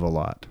move a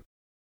lot.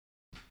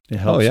 It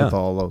helps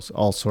with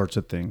all sorts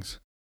of things.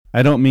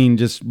 I don't mean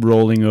just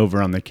rolling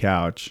over on the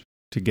couch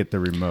to get the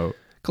remote.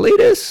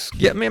 Cletus,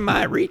 get me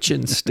my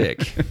reaching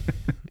stick.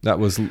 That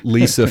was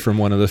Lisa from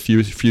one of the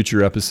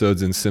future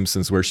episodes in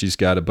Simpsons where she's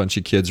got a bunch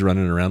of kids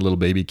running around, little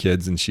baby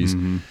kids, and she's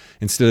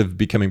instead of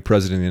becoming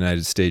president of the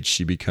United States,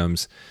 she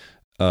becomes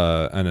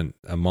a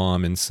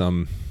mom in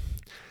some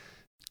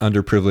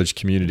underprivileged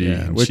community,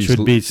 which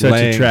would be such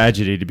a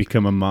tragedy to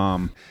become a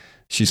mom.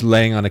 She's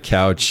laying on a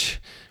couch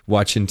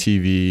watching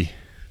TV.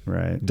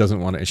 Right.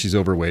 Doesn't want to. She's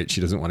overweight. She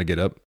doesn't want to get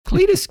up.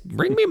 Cletus,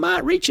 bring me my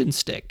reaching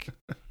stick.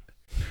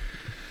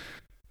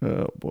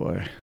 Oh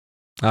boy.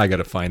 I got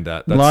to find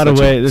that. That's a lot of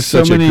ways. There's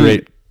so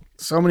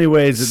many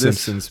ways that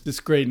Simpsons. this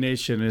great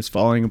nation is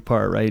falling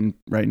apart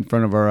right in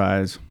front of our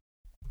eyes.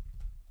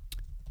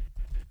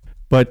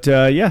 But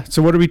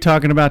so what are we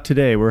talking about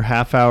today? We're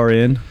half hour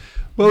in.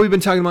 Well, we've been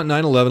talking about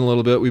 9/11 a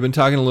little bit. We've been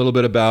talking a little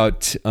bit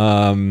about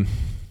gun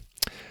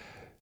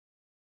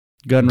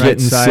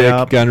rights,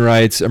 sick, gun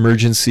rights,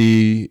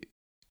 emergency,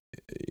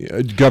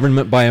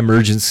 government by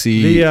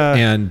emergency,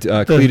 and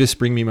Cletus,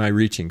 bring me my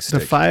reaching stick.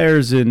 The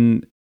fires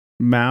in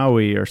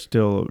Maui are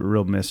still a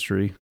real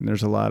mystery. And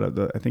there's a lot of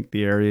I think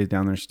the area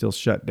down there is still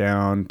shut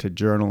down to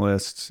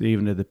journalists,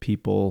 even to the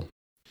people.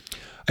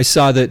 I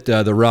saw that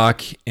The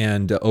Rock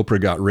and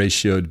Oprah got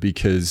ratioed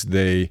because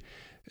they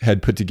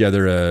had put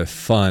together a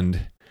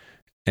fund,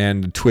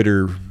 and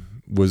Twitter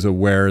was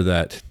aware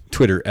that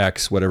Twitter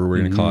X, whatever we're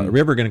going to call it. Are we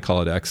ever going to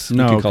call it X?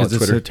 No, because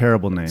it's a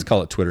terrible name. Let's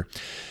call it Twitter.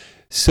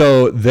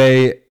 So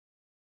they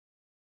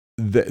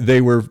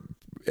were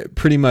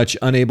pretty much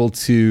unable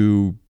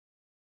to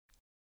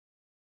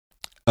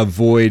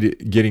avoid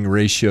getting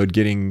ratioed,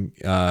 getting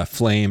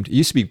flamed. It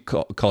used to be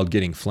called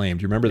getting flamed.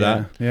 Do you remember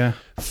that? Yeah.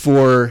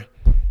 For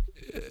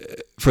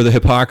the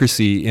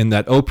hypocrisy in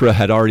that Oprah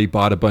had already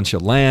bought a bunch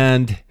of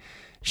land.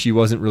 She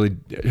wasn't really,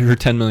 her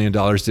 $10 million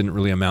didn't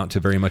really amount to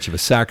very much of a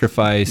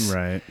sacrifice.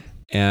 Right.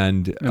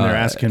 And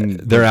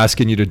they're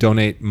asking you to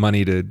donate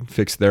money to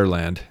fix their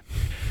land.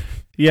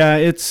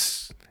 Yeah,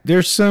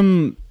 there's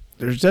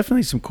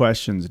definitely some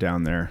questions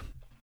down there.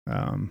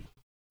 A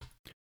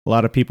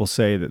lot of people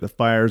say that the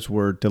fires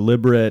were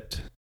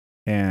deliberate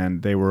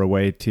and they were a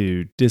way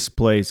to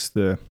displace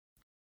the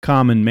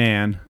common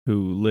man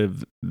who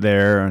lived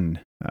there and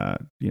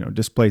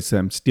displace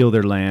them, steal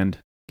their land,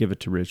 give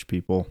it to rich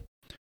people,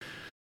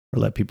 or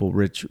let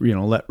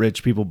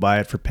rich people buy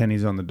it for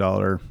pennies on the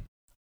dollar.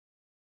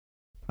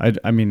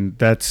 I mean,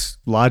 that's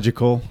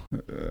logical.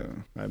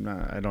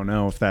 I don't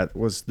know if that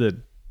was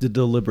the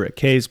deliberate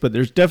case, but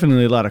there's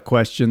definitely a lot of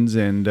questions,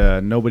 and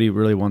nobody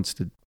really wants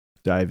to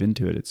dive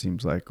into it. It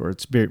seems like, or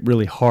it's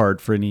really hard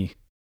for any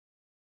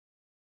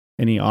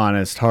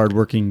honest,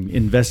 hardworking,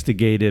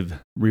 investigative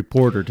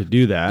reporter to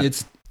do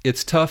that.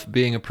 It's tough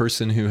being a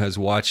person who has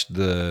watched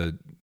the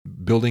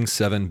Building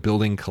 7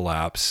 building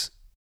collapse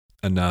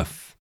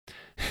enough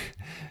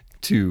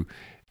to.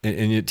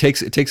 And it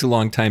takes a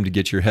long time to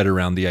get your head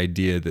around the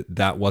idea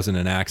that wasn't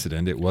an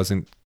accident. It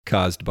wasn't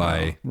caused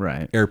by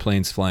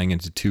airplanes flying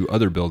into two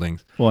other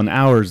buildings. Well, and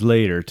hours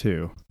later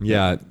too.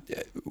 Yeah,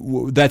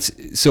 that's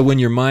so when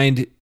your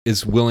mind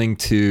is willing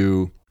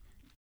to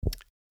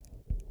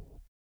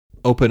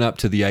open up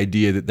to the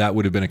idea that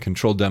would have been a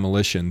controlled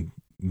demolition,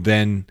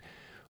 then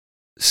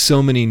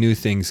so many new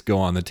things go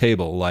on the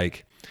table.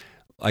 Like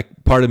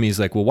part of me is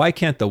like, well, why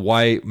can't the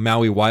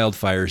Maui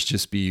wildfires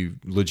just be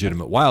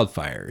legitimate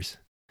wildfires?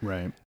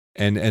 Right.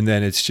 And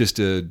then it's just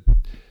a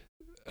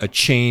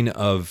chain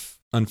of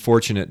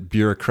unfortunate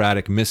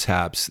bureaucratic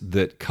mishaps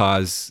that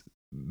cause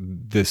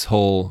this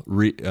whole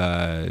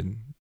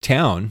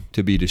town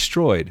to be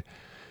destroyed.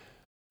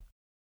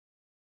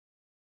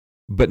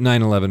 But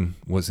 9/11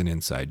 was an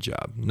inside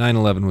job.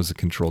 9/11 was a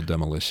controlled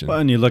demolition. Well,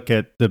 and you look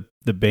at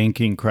the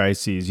banking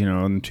crises,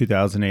 in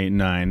 2008 and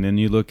 2009, and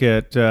you look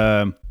at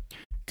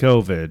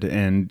COVID,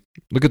 and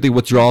look at the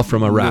withdrawal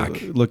from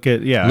Iraq. Look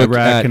at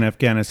Iraq and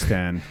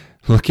Afghanistan.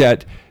 Look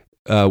at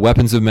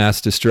weapons of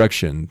mass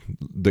destruction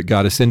that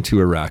got us into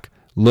Iraq.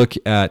 Look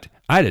at,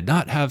 I did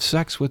not have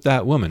sex with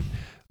that woman.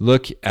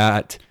 Look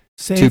at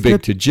Too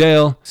Big to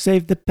Jail.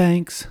 Save the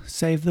banks,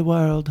 save the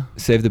world.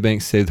 Save the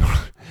banks, save the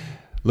world.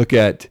 Look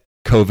at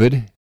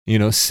COVID,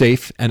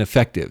 safe and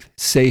effective.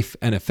 Safe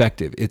and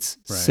effective. It's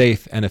right.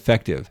 Safe and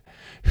effective.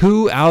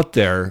 Who out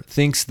there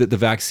thinks that the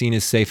vaccine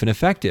is safe and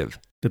effective?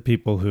 The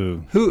people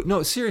who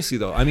no, seriously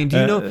though. I mean,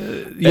 do you know?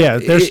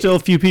 There's still a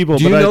few people.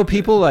 Do you know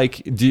people like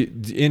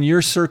in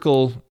your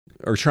circle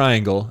or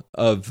triangle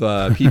of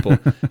people?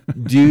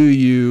 Do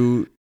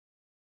you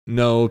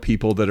know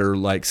people that are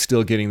like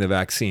still getting the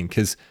vaccine?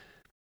 Because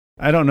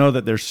I don't know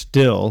that there's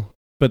still,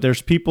 but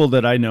there's people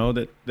that I know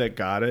that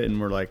got it and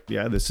were like,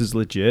 yeah, this is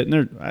legit.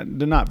 And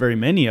they're not very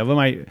many of them.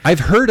 I've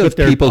heard of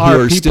people who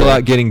are still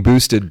out getting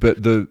boosted, but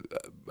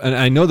and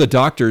I know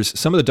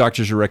some of the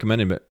doctors are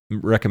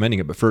recommending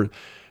it, but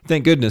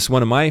thank goodness,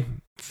 one of my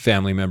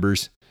family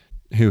members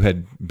who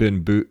had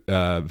been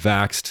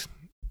vaxxed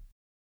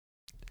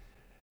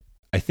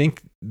I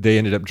think they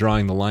ended up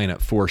drawing the line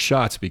at 4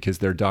 shots because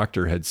their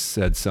doctor had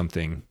said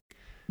something.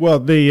 Well,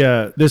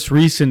 the this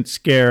recent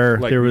scare,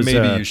 Like, there was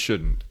maybe you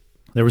shouldn't.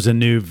 There was a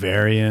new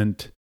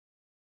variant.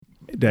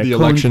 The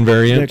election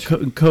variant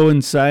that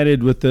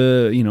coincided with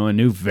a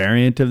new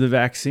variant of the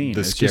vaccine.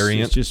 The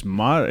scariant.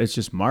 It's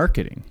just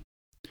marketing.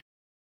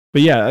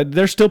 But yeah,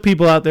 there's still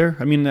people out there.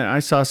 I mean, I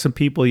saw some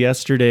people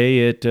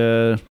yesterday at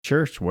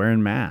church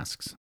wearing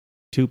masks.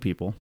 2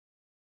 people,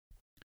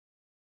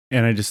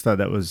 and I just thought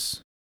that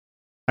was.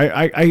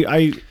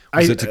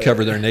 Was it to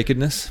cover their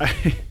nakedness?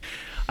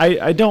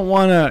 I don't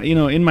want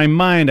to, in my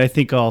mind, I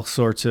think all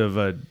sorts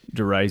of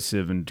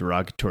derisive and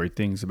derogatory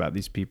things about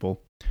these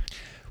people.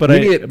 But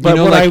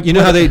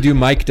how they do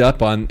mic'd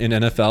up in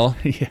NFL?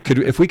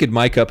 Yeah. If we could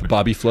mic up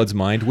Bobby Flood's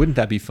mind, wouldn't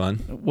that be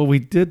fun? Well, we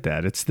did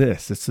that. It's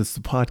just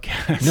the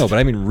podcast. No, but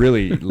I mean,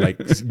 really,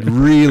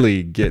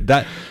 really get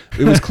that.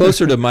 It was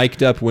closer to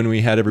mic'd up when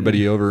we had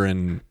everybody over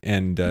and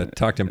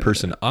talked in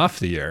person off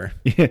the air.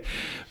 Yeah.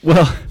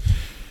 Well,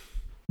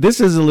 this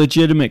is a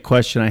legitimate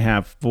question I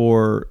have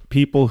for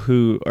people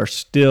who are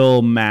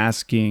still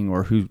masking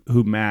or who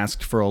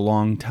masked for a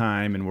long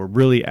time and were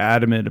really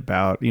adamant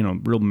about,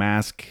 real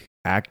mask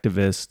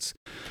activists.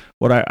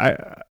 What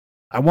I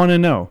want to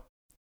know,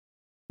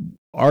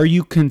 are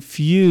you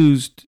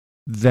confused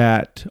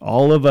that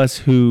all of us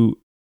who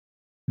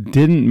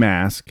didn't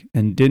mask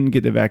and didn't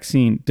get the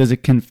vaccine, does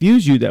it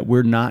confuse you that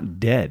we're not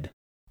dead?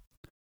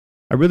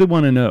 I really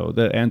want to know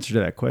the answer to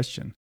that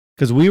question.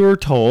 Because we were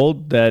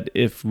told that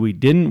if we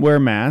didn't wear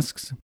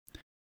masks,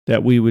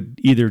 that we would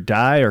either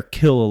die or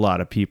kill a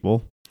lot of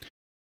people.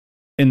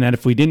 And that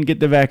if we didn't get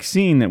the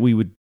vaccine, that we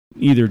would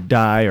either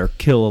die or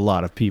kill a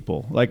lot of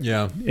people.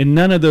 And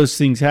none of those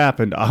things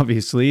happened,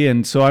 obviously.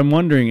 And so I'm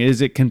wondering,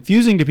 is it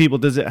confusing to people?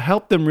 Does it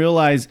help them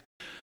realize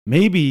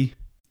maybe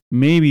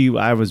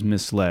I was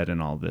misled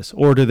in all this?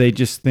 Or do they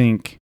just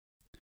think,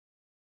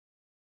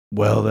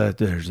 well, that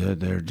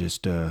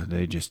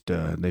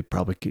they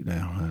probably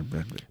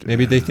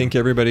maybe they think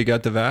everybody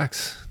got the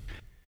vax.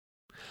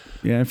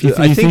 Yeah, if you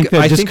think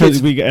that just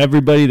because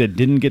everybody that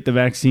didn't get the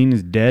vaccine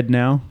is dead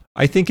now.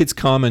 I think it's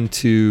common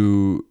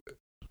to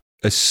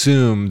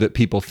assume that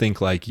people think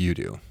like you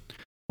do.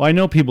 Well, I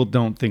know people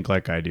don't think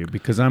like I do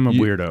because I'm a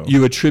weirdo.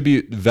 You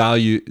attribute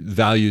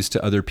values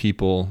to other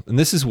people, and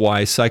this is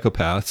why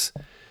psychopaths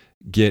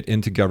get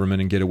into government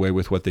and get away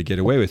with what they get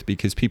away with,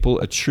 because people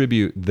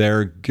attribute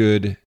their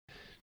good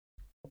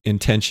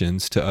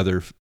intentions to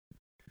others.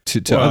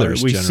 We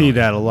generally see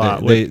that a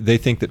lot. They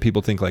think that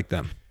people think like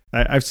them.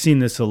 I've seen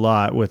this a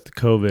lot with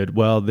COVID.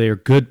 Well, they're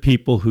good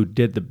people who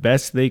did the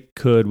best they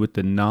could with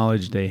the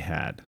knowledge they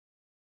had.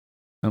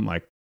 I'm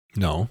like,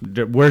 no.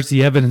 Where's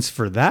the evidence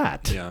for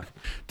that? Yeah.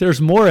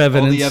 There's more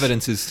evidence. All the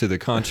evidence is to the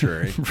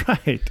contrary.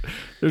 Right.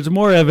 There's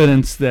more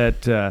evidence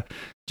that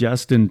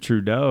Justin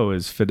Trudeau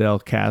is Fidel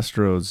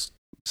Castro's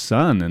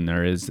son than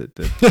there is that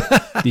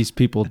these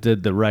people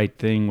did the right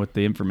thing with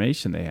the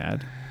information they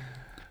had.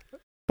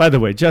 By the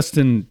way,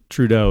 Justin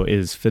Trudeau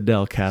is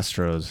Fidel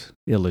Castro's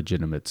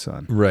illegitimate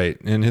son. Right.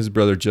 And his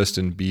brother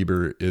Justin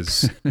Bieber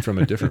is from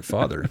a different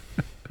father.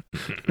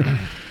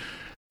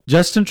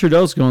 Justin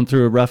Trudeau's going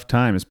through a rough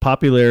time. His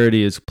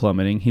popularity is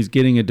plummeting. He's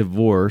getting a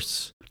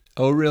divorce.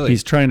 Oh, really?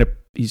 He's trying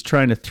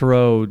to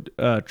throw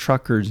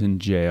truckers in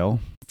jail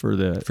for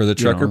the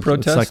trucker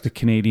protest. It's like the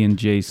Canadian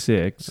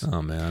J6.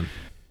 Oh man.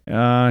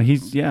 And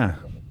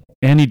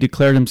he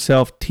declared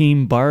himself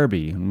Team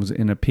Barbie and was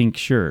in a pink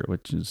shirt,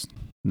 which is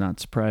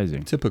not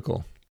surprising.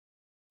 Typical.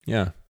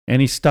 Yeah.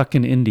 And he's stuck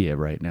in India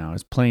right now.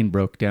 His plane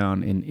broke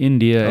down in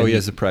India. Oh, he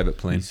has a private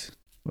plane.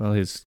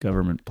 His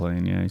government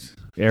plane, yeah. He's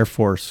Air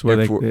Force.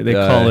 They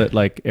call it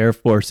like Air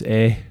Force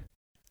A.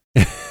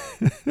 It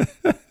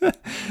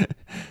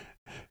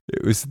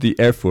was the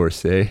Air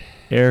Force A.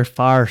 Air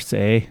Force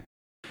A.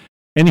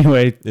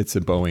 Anyway. It's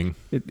a Boeing.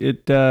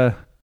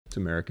 It's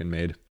American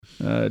made.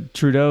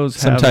 Trudeau's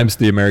Sometimes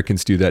the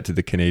Americans do that to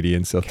the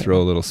Canadians. They'll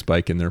throw a little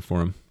spike in there for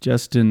them.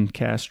 Justin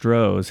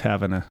Castro is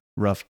having a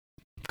rough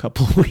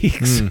couple of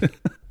weeks.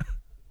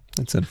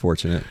 That's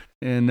unfortunate.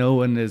 And no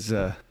one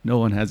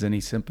has any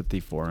sympathy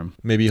for him.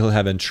 Maybe he'll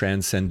have a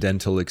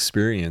transcendental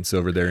experience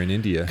over there in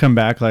India. Come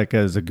back like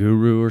as a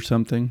guru or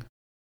something.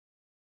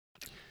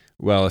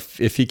 Well,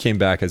 if he came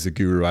back as a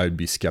guru, I would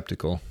be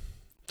skeptical.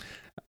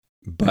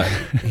 But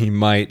he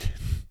might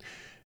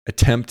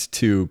attempt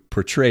to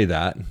portray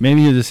that.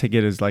 Maybe he'll just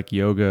get his like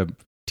yoga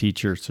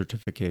teacher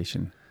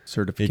certification.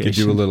 He could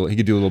do a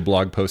little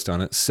blog post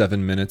on it.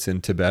 7 minutes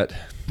in Tibet.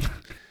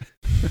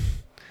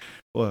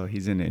 Well,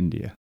 he's in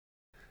India.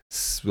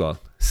 Well,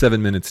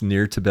 7 minutes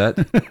near Tibet.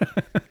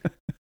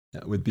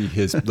 That would be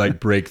his like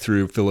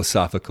breakthrough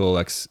philosophical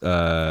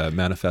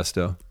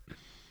manifesto.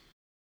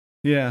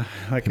 Yeah,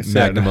 like I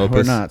said,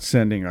 we're not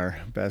sending our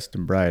best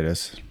and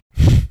brightest.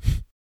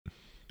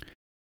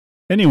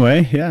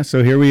 Anyway, yeah,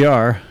 so here we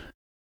are.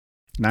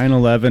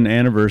 9/11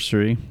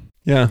 anniversary.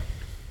 Yeah.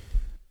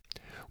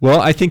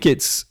 Well, I think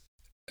it's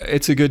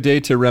a good day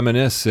to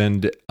reminisce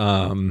and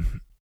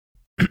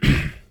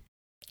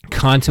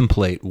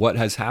contemplate what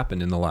has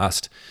happened in the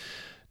last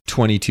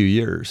 22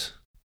 years.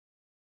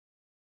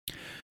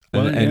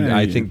 And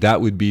I think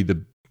that would be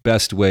the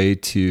best way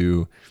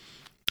to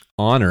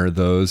honor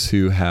those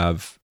who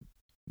have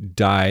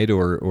died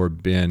or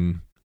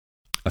been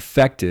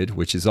affected,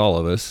 which is all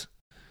of us,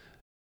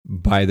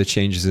 by the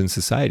changes in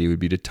society, would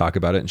be to talk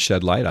about it and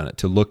shed light on it,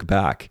 to look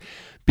back.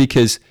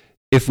 Because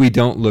if we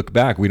don't look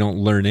back, we don't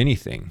learn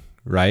anything,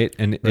 right?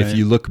 And if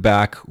you look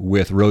back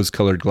with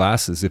rose-colored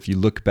glasses, if you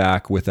look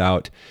back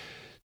without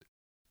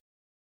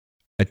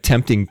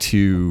attempting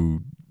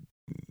to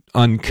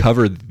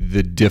uncover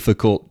the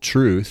difficult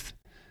truth,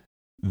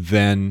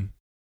 then,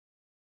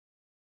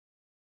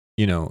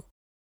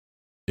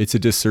 it's a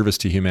disservice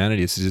to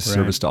humanity. It's a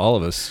disservice to all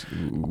of us.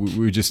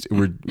 We're just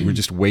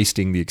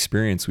wasting the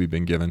experience we've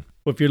been given.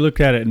 Well, if you look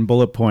at it in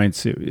bullet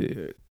points,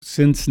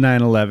 since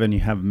 9/11, you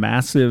have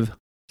massive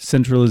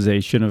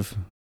centralization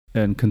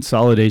and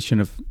consolidation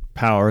of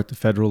power at the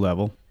federal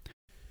level.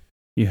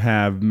 You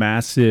have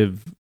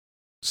massive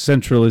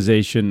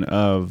centralization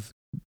of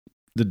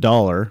the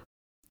dollar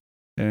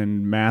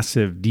and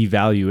massive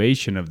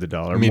devaluation of the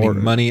dollar.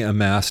 Meaning money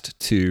amassed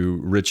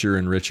to richer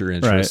and richer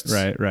interests.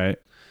 Right.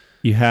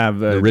 You have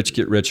the rich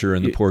get richer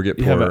and the poor get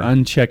poorer. You have an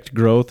unchecked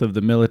growth of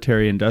the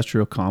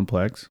military-industrial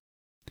complex.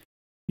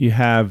 You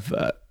have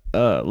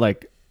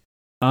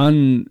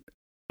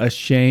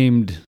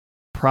unashamed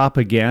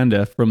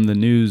propaganda from the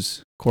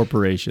news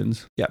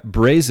corporations. Yeah,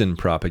 brazen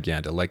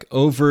propaganda, like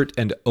overt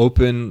and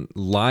open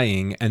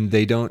lying, and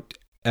they don't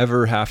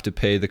ever have to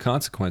pay the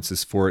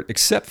consequences for it,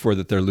 except for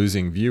that they're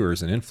losing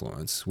viewers and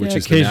influence, which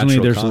is occasionally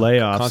the there's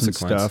layoffs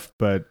consequence. And stuff,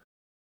 but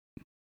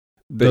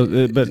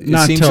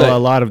not till a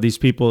lot of these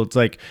people. It's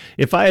like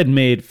if I had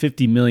made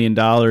 $50 million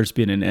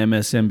being an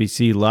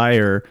MSNBC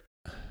liar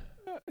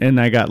and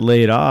I got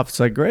laid off, it's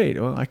like, great,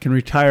 well, I can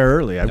retire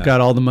early. I've got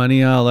all the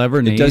money I'll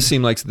ever need. It does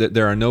seem like that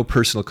there are no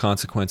personal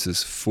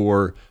consequences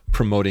for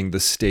promoting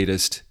the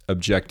statist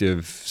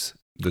objectives,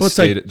 the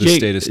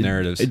statist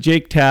narratives.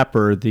 Jake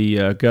Tapper,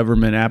 the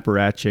government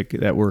apparatchik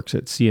that works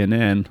at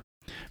CNN,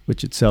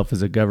 which itself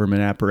is a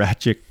government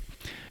apparatchik,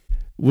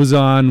 was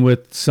on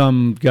with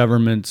some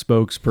government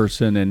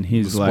spokesperson, and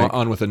he's like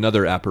on with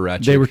another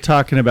apparatchik. They were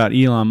talking about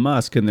Elon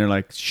Musk, and they're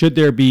like, should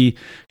there be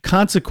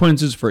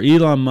consequences for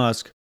Elon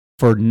Musk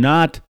for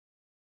not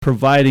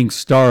providing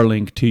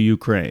Starlink to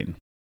Ukraine?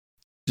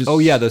 The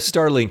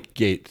Starlink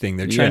gate thing.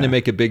 They're trying to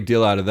make a big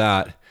deal out of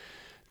that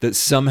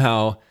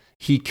somehow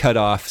he cut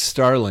off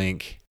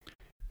Starlink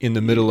in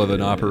the middle of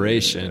an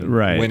operation,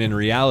 right? When in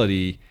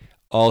reality,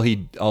 all he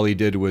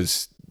did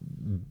was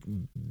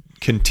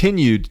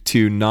continued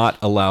to not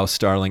allow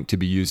Starlink to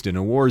be used in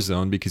a war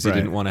zone because he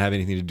didn't want to have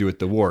anything to do with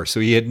the war.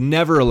 So he had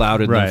never allowed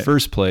it in the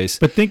first place,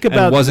 but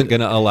wasn't going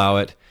to allow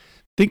it.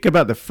 Think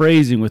about the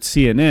phrasing with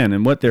CNN,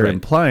 and what they're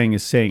implying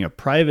is saying a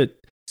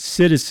private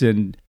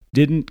citizen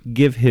didn't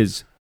give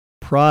his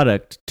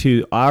product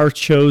to our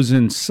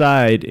chosen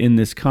side in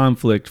this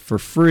conflict for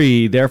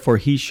free, therefore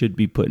he should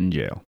be put in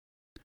jail.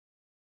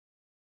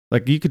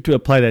 Like, you could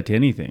apply that to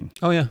anything.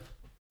 Oh yeah.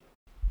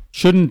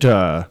 Shouldn't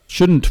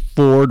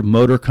Ford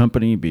Motor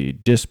Company be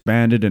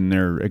disbanded and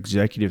their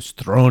executives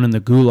thrown in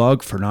the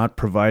gulag for not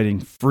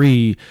providing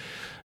free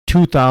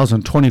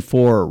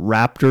 2024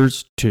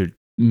 Raptors to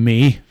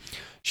me?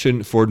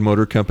 Shouldn't Ford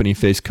Motor Company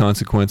face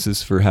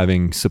consequences for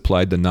having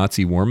supplied the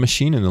Nazi war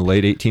machine in the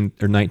late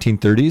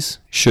 1930s?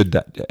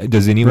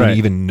 Does anyone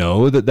even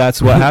know that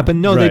that's what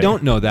happened? No, they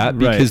don't know that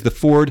because the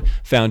Ford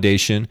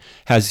Foundation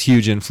has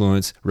huge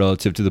influence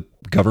relative to the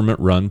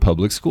government-run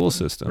public school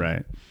system.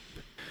 Right.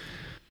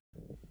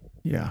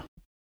 Yeah.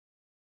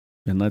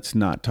 And let's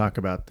not talk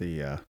about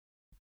the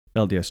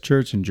LDS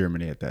Church in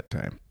Germany at that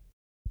time.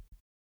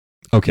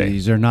 Okay.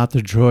 These are not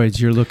the droids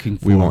you're looking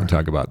for. We won't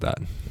talk about that.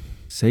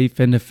 Safe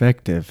and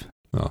effective.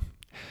 Well,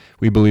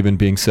 we believe in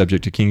being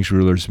subject to kings,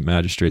 rulers,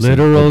 magistrates,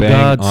 literal obeying,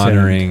 God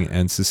honoring,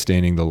 and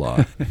sustaining the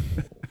law.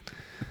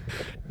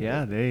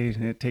 Yeah,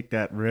 they take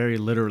that very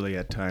literally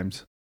at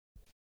times.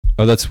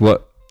 Oh,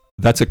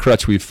 that's a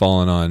crutch we've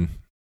fallen on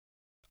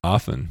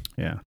often.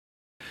 Yeah.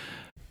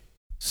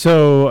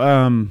 So,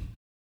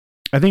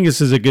 I think this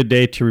is a good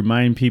day to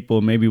remind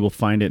people, maybe we'll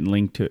find it and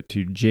link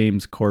to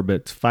James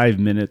Corbett's 5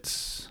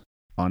 minutes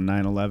on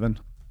 9/11.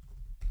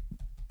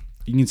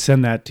 You can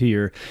send that to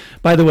your...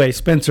 By the way,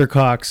 Spencer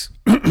Cox,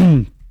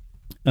 the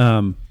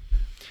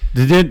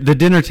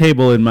dinner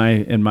table in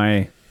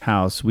my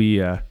house,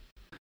 Is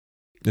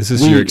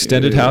this your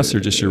extended house or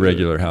just your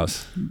regular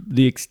house?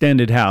 The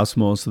extended house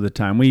most of the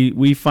time.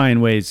 We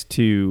find ways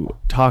to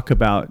talk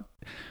about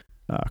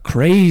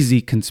crazy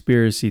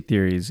conspiracy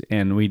theories,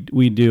 and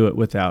we do it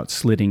without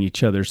slitting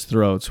each other's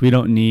throats. We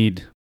don't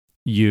need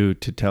you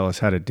to tell us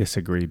how to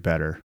disagree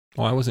better.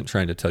 Oh, I wasn't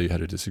trying to tell you how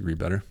to disagree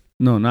better.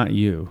 No, not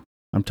you.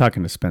 I'm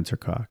talking to Spencer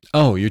Cox.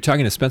 Oh, you're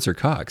talking to Spencer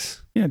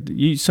Cox? Yeah,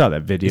 you saw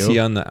that video. Is he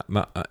on the?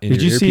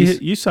 Did you see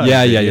it? You saw it?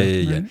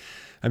 Yeah. Right?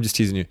 I'm just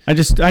teasing you.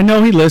 I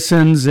know he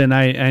listens, and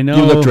I know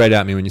you looked right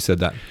at me when you said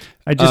that.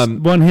 I just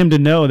want him to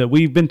know that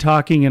we've been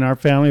talking in our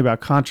family about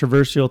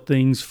controversial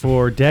things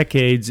for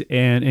decades,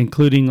 and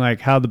including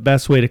like how the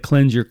best way to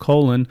cleanse your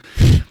colon.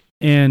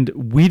 And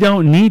we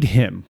don't need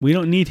him. We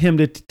don't need him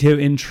to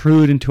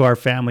intrude into our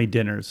family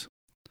dinners.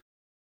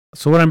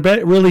 So what I'm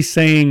really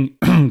saying,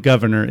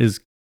 Governor, is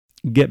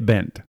get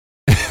bent.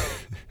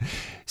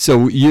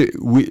 So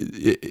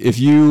if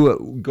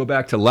you go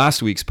back to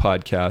last week's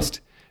podcast,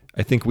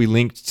 I think we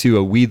linked to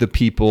a We the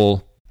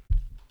People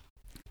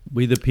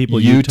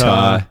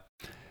Utah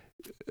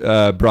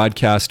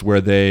broadcast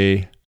where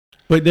they...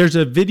 But there's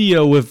a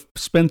video with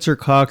Spencer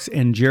Cox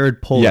and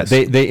Jared Polis.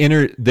 Yeah, they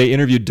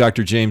interviewed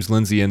Dr. James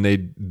Lindsay, and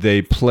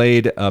they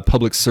played a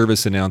public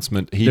service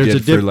announcement but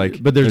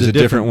there's a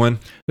different one.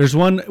 There's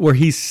one where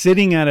he's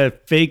sitting at a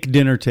fake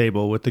dinner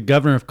table with the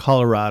governor of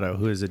Colorado,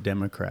 who is a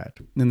Democrat,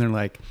 and they're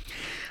like,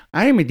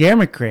 "I'm a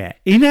Democrat,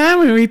 and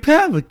I'm a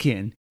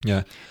Republican."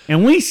 Yeah,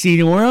 and we see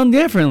the world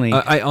differently.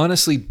 I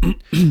honestly,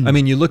 I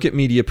mean, you look at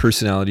media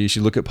personalities,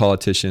 you look at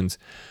politicians.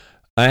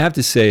 I have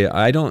to say,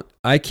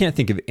 I can't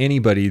think of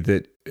anybody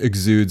that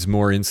exudes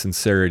more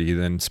insincerity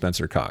than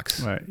Spencer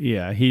Cox. Right.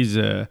 Yeah, he's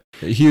a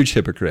huge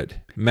hypocrite,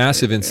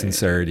 massive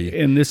insincerity.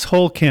 And this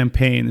whole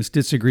campaign, this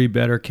Disagree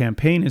Better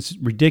campaign, is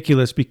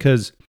ridiculous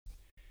because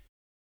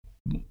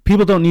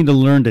people don't need to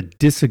learn to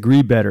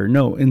disagree better.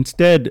 No,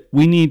 instead,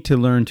 we need to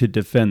learn to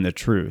defend the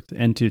truth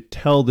and to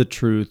tell the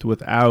truth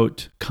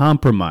without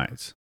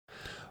compromise.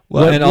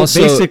 Well, and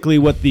also basically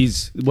what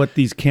these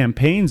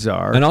campaigns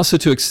are, and also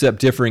to accept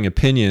differing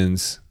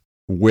opinions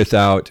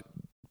without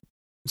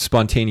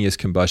spontaneous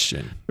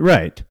combustion.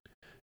 Right.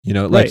 You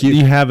know, like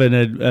you have an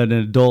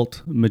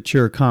adult,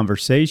 mature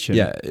conversation.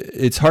 Yeah,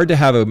 it's hard to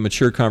have a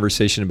mature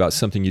conversation about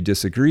something you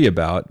disagree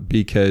about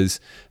because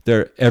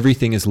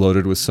everything is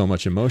loaded with so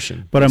much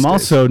emotion. But I'm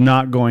also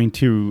not going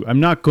to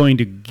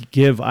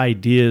give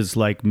ideas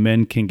like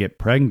men can get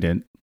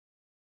pregnant,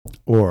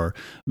 or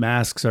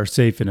masks are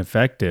safe and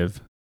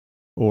effective,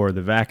 or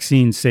the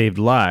vaccine saved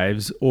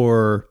lives,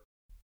 or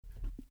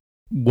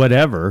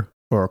whatever,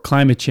 or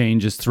climate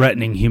change is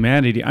threatening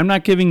humanity. I'm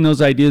not giving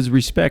those ideas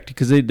respect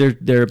because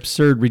they're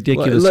absurd,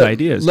 ridiculous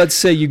ideas. Let's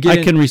say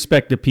I can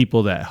respect the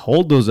people that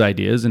hold those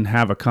ideas and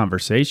have a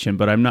conversation,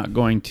 but I'm not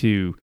going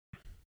to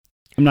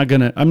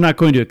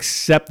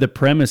accept the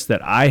premise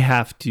that I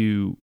have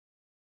to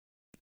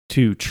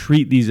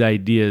treat these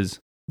ideas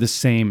the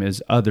same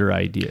as other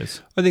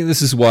ideas. I think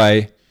this is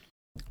why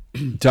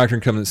Doctrine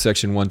and Covenants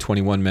section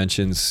 121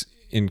 mentions,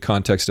 in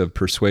context of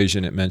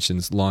persuasion, it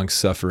mentions long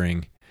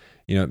suffering,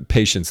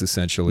 patience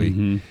essentially.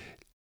 Mm-hmm.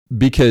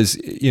 Because,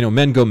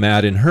 men go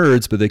mad in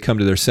herds, but they come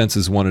to their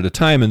senses one at a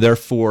time. And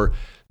therefore,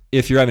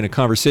 if you're having a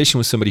conversation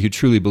with somebody who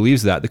truly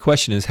believes that, the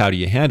question is, how do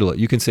you handle it?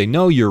 You can say,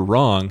 no, you're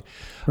wrong.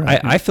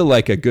 Right. I feel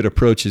like a good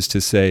approach is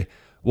to say,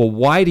 well,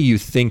 why do you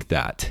think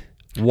that?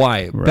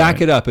 Why? Right. Back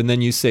it up. And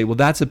then you say, well,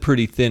 that's a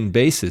pretty thin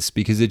basis,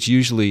 because it's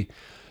usually,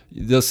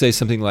 they'll say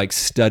something like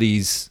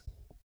studies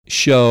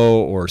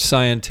show, or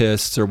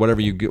scientists, or whatever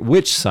you get.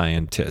 Which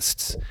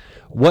scientists?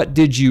 What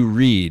did you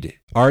read?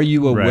 Are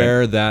you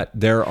aware that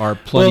there are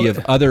plenty of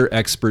other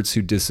experts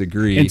who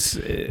disagree?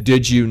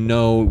 Did you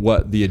know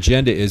what the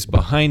agenda is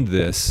behind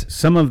this?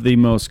 Some of the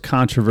most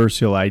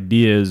controversial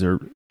ideas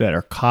that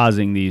are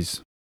causing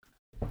these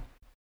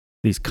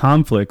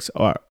conflicts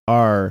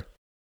are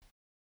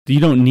you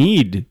don't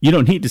need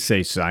to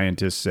say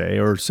scientists say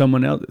or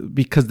someone else,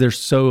 because they're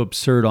so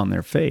absurd on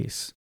their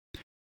face.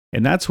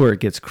 And that's where it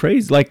gets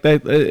crazy. Like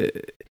that,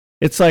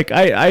 it's like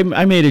I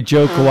made a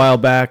joke a while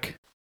back,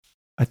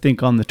 I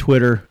think on the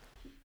Twitter.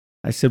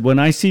 I said, when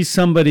I see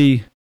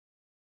somebody,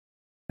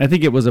 I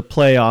think it was a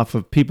play off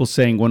of people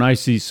saying, when I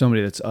see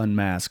somebody that's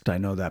unmasked, I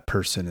know that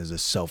person is a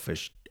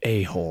selfish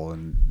a-hole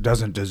and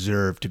doesn't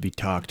deserve to be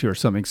talked to, or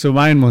something. So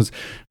mine was,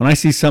 when I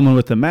see someone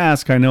with a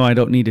mask, I know I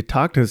don't need to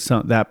talk to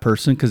that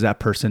person because that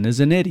person is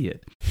an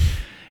idiot.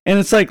 And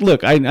it's like,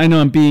 look, I know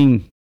I'm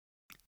being...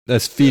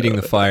 That's feeding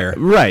the fire.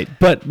 Right.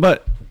 But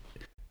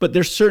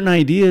there's certain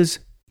ideas,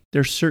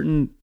 there's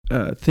certain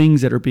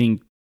things that are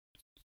being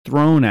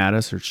thrown at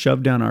us or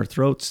shoved down our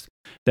throats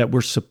that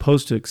we're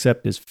supposed to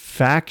accept as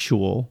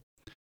factual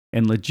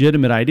and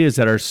legitimate ideas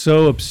that are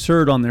so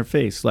absurd on their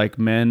face, like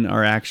men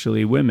are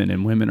actually women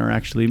and women are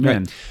actually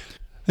men. Right.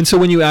 And so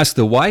when you ask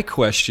the why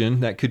question,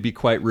 that could be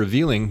quite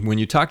revealing when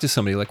you talk to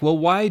somebody like, well,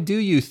 why do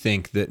you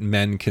think that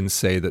men can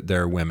say that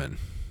they're women?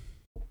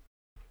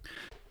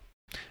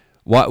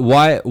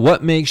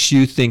 What makes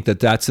you think that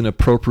that's an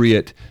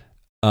appropriate,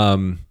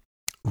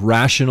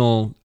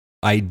 rational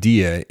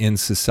idea in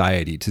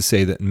society to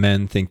say that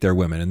men think they're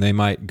women? And they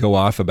might go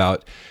off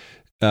about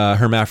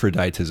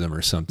hermaphroditism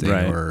or something,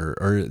 right,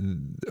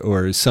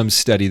 or some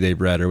study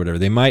they've read or whatever.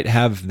 They might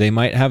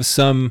have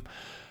some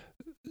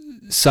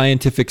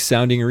scientific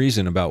sounding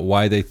reason about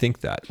why they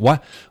think that.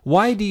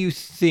 Why do you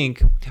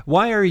think?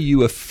 Why are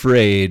you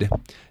afraid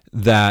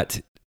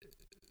that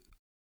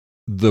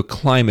the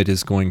climate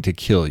is going to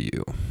kill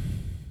you?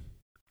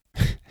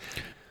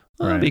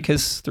 Well, right.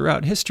 Because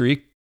throughout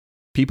history,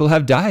 people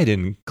have died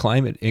in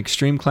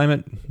extreme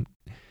climate,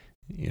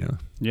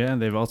 Yeah,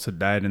 they've also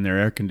died in their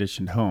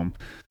air-conditioned home.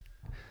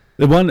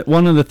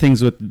 One of the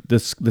things with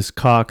this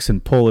Cox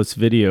and Polis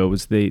video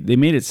was they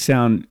made it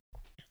sound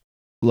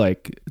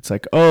it's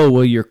like, oh,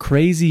 well, your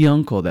crazy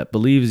uncle that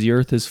believes the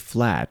earth is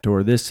flat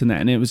or this and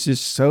that. And it was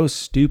just so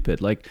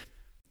stupid. Like,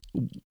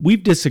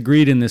 we've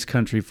disagreed in this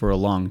country for a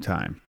long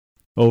time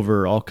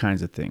over all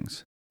kinds of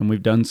things. And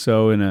we've done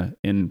so in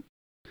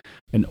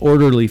an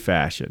orderly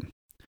fashion.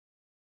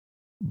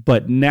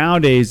 But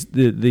nowadays,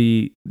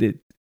 the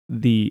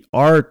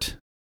art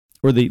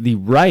or the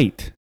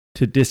right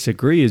to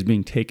disagree is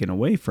being taken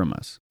away from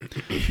us,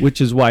 which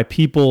is why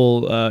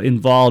people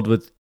involved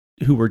with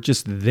who were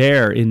just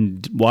there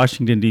in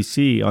Washington,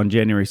 D.C. on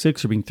January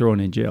 6th are being thrown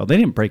in jail. They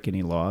didn't break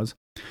any laws.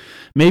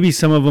 Maybe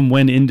some of them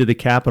went into the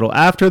Capitol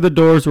after the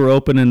doors were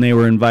open and they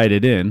were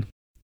invited in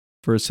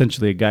for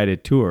essentially a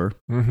guided tour.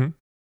 Mm-hmm.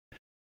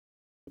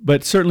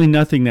 But certainly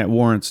nothing that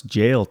warrants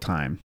jail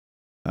time.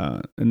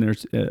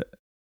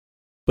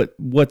 But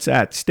what's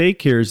at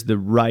stake here is the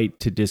right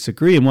to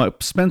disagree. And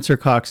what Spencer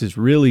Cox is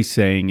really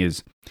saying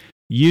is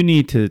you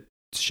need to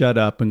shut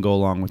up and go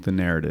along with the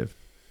narrative.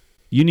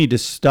 You need to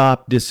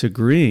stop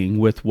disagreeing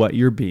with what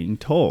you're being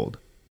told.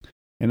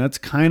 And that's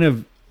kind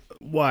of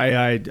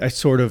why I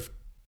sort of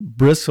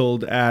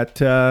bristled at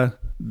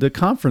the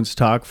conference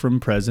talk from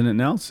President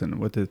Nelson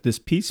with this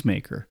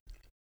peacemaker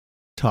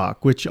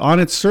talk, which on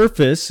its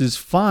surface is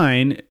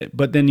fine,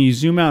 but then you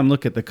zoom out and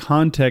look at the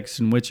context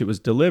in which it was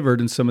delivered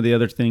and some of the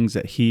other things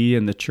that he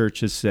and the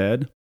church has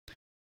said.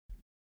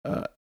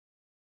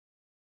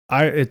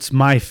 It's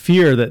my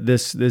fear that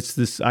this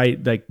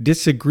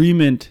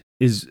disagreement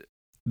is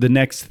the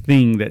next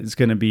thing that is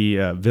going to be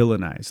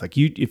villainized. Like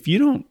if you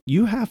don't,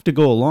 you have to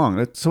go along.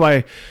 That's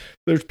why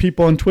there's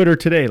people on Twitter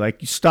today,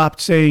 like, you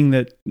stopped saying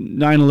that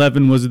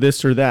 9/11 was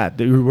this or that.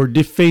 They were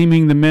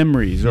defaming the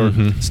memories, or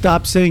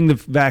stop saying the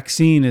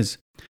vaccine is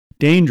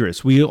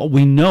dangerous. We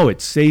know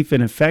it's safe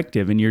and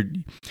effective, and you're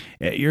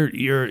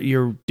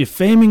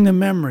defaming the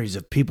memories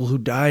of people who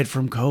died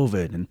from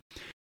COVID.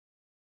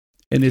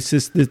 And it's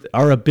just that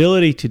our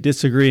ability to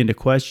disagree and to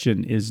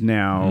question is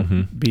now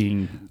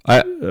being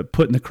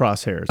put in the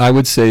crosshairs. I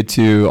would say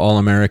to all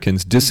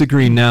Americans,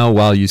 disagree now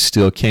while you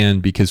still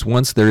can, because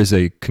once there is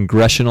a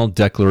congressional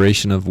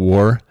declaration of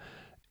war,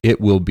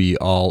 it will be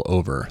all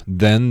over.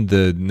 Then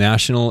the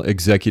national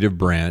executive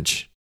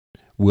branch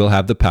will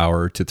have the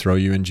power to throw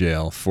you in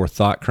jail for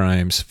thought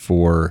crimes,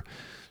 for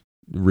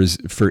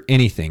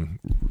anything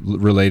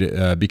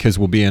related, because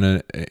we'll be in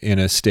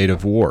a state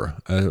of war,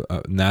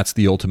 and that's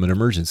the ultimate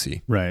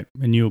emergency. Right,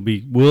 and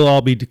we'll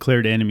all be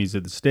declared enemies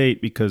of the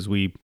state because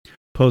we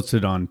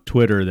posted on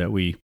Twitter that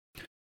we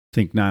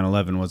think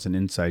 9/11 was an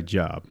inside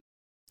job,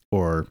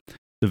 or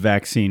the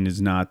vaccine is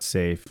not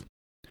safe,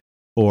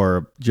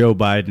 or Joe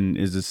Biden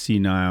is a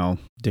senile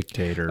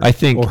dictator. I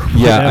think a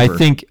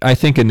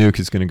nuke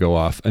is going to go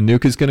off. A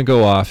nuke is going to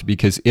go off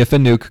because if a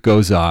nuke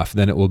goes off,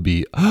 then it will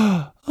be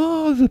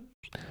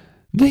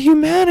the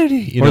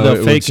humanity, or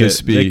they'll fake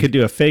it. They could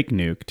do a fake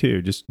nuke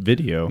too, just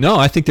video. No,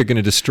 I think they're going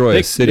to destroy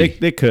a city.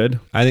 They could.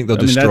 I think they'll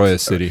destroy a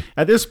city.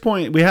 At this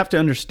point, we have to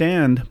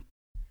understand,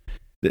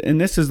 and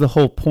this is the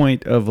whole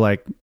point of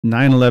like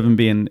 9/11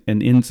 being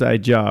an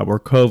inside job or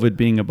COVID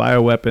being a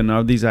bioweapon.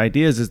 All these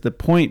ideas is the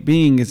point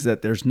being is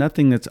that there's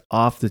nothing that's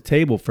off the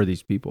table for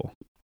these people.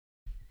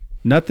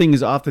 Nothing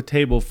is off the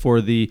table for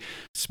the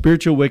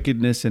spiritual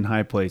wickedness in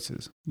high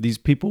places. These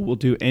people will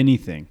do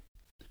anything.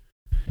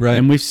 Right.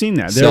 And we've seen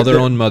that. Sell their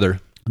own mother.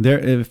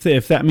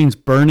 If that means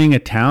burning a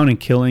town and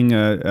killing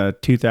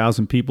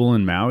 2,000 people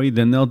in Maui,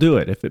 then they'll do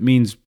it. If it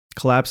means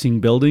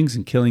collapsing buildings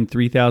and killing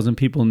 3,000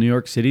 people in New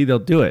York City, they'll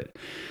do it.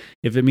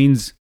 If it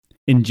means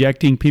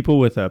injecting people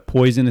with a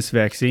poisonous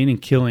vaccine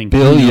and killing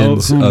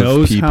billions who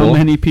knows people, how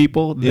many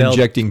people,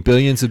 injecting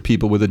billions of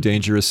people with a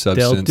dangerous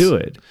substance, they'll do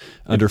it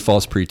under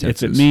false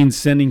pretenses. If it means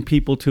sending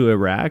people to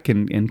Iraq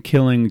and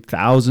killing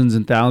thousands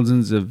and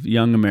thousands of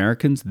young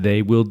Americans,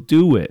 they will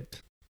do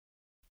it.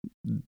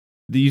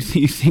 Do you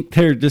think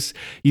they're just?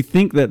 You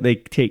think that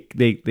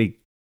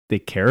they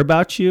care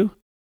about you?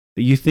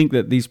 You think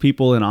that these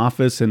people in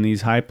office and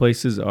these high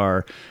places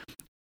are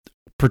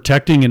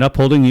protecting and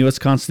upholding the U.S.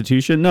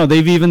 Constitution? No,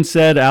 they've even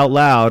said out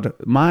loud,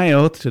 "My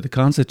oath to the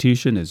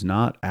Constitution is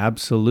not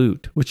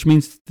absolute," which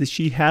means that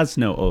she has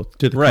no oath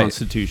to the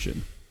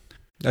Constitution.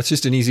 That's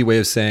just an easy way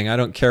of saying, I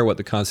don't care what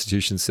the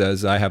Constitution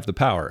says, I have the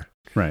power.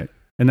 Right.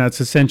 And that's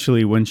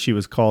essentially when she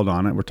was called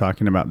on it. We're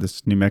talking about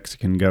this New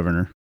Mexican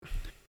governor.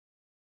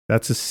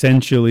 That's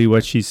essentially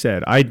what she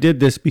said. I did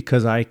this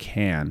because I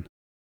can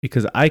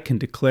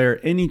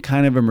declare any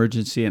kind of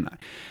emergency, and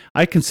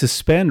I can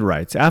suspend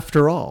rights.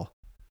 After all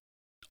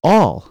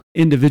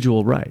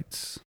individual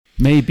rights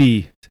may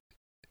be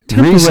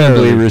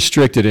reasonably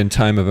restricted in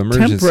time of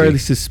emergency. Temporarily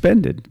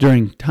suspended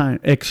during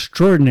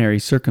extraordinary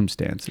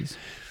circumstances.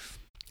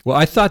 Well,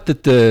 I thought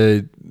that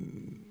the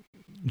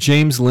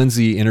James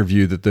Lindsay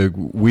interview that the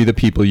We the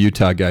People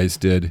Utah guys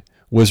did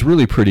was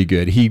really pretty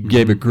good. He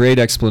gave a great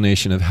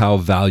explanation of how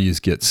values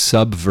get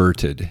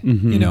subverted,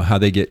 how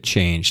they get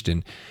changed.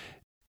 And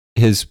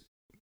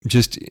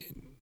just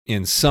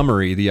in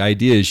summary, the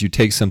idea is you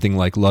take something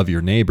like love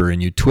your neighbor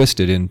and you twist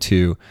it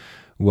into,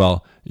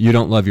 well, you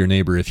don't love your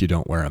neighbor if you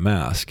don't wear a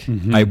mask.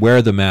 I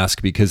wear the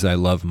mask because I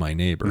love my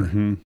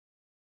neighbor.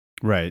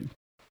 Right.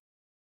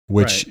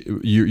 which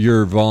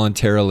you're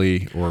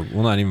voluntarily, or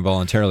well, not even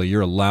voluntarily,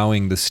 you're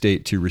allowing the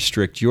state to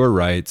restrict your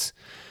rights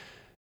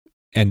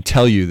and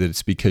tell you that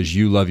it's because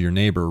you love your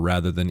neighbor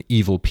rather than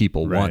evil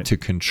people want to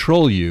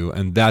control you,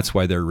 and that's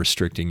why they're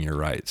restricting your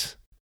rights.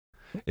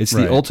 It's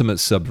the ultimate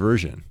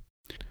subversion.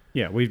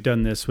 Yeah, we've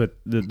done this with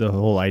the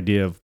whole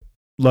idea of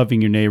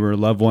loving your neighbor,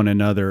 love one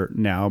another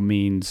now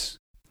means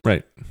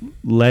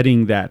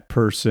letting that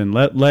person,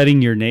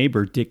 letting your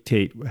neighbor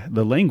dictate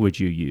the language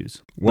you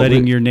use,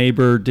 letting your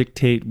neighbor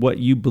dictate what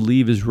you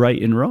believe is right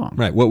and wrong.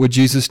 Right. What would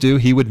Jesus do?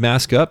 He would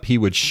mask up. He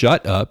would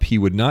shut up. He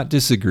would not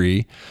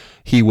disagree.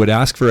 He would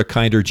ask for a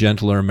kinder,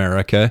 gentler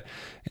America,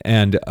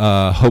 and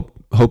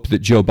hope that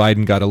Joe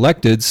Biden got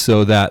elected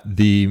so that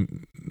the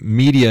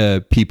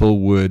media people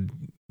would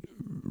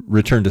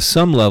return to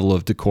some level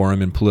of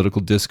decorum in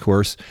political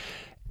discourse.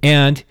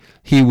 And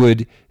he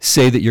would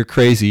say that you're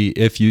crazy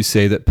if you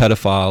say that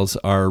pedophiles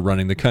are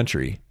running the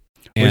country,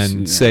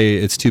 and say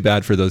it's too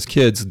bad for those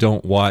kids.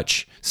 Don't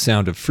watch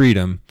Sound of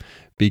Freedom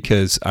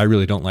because I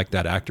really don't like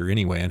that actor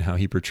anyway and how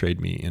he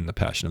portrayed me in The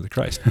Passion of the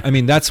Christ. I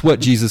mean, that's what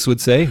Jesus would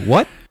say.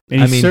 What?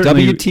 I mean,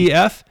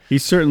 WTF? He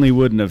certainly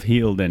wouldn't have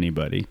healed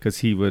anybody because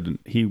he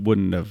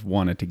wouldn't have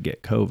wanted to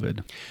get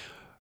COVID.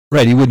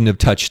 Right. He wouldn't have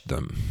touched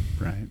them.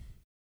 Right.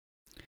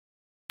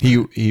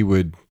 He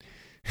would.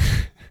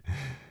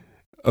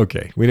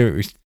 Okay,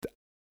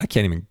 I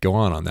can't even go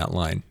on that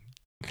line.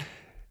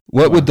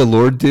 What would the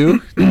Lord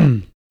do?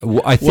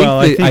 I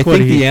think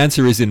the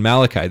answer is in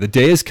Malachi. The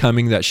day is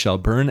coming that shall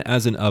burn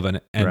as an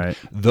oven, and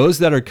those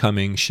that are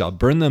coming shall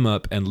burn them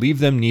up and leave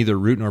them neither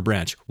root nor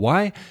branch.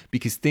 Why?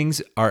 Because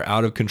things are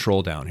out of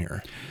control down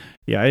here.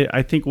 Yeah,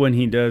 I think when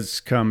he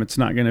does come, it's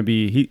not going to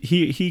be.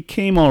 He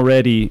came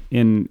already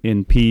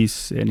in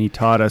peace, and he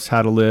taught us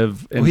how to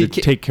live and to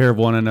take care of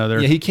one another.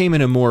 Yeah, he came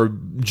in a more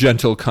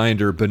gentle,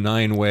 kinder,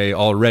 benign way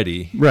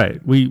already.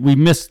 Right. We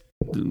missed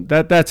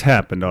that. That's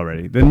happened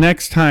already. The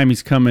next time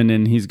he's coming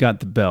in, he's got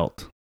the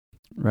belt.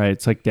 Right.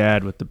 It's like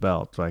Dad with the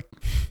belt. Like,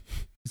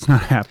 it's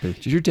not happy.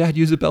 Did your dad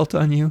use a belt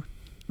on you?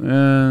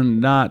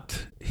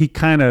 Not. He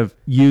kind of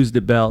used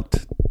a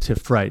belt to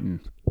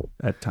frighten.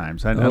 At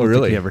times. I don't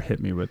think he ever hit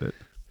me with it.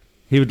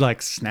 He would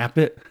like snap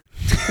it.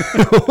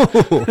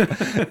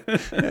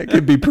 That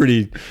could be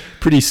pretty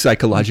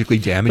psychologically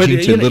damaging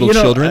to little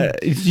children.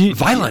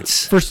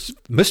 Violence.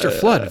 Mr.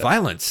 Flood,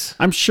 violence.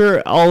 I'm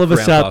sure all of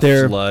us out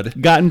there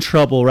got in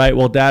trouble, right?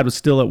 While Dad was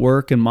still at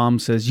work and Mom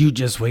says, you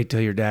just wait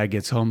till your dad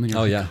gets home. And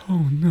you're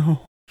oh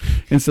no.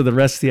 And so the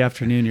rest of the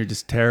afternoon, you're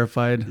just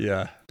terrified.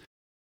 Yeah.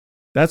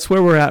 That's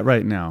where we're at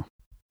right now.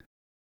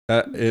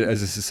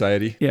 As a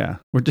society, yeah,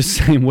 we're just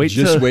saying, wait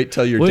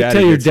till your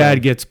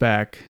dad gets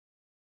back.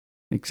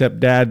 Except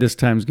Dad this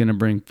time is going to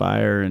bring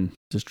fire and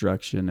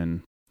destruction,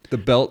 and the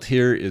belt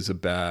here is a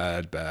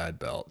bad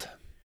belt.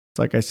 It's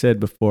like I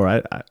said before.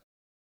 I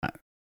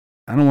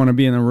don't want to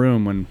be in the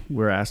room when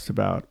we're asked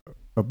about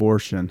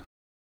abortion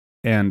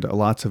and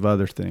lots of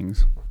other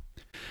things,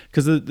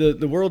 because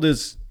the world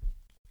is.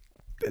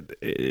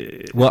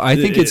 Well, I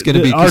think it's going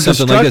to be our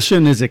something like this.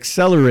 Destruction is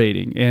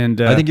accelerating,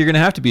 and I think you're going to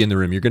have to be in the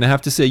room. You're going to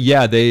have to say,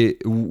 "Yeah,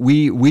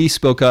 we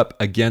spoke up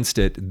against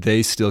it.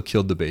 They still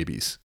killed the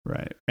babies."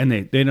 Right, and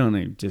they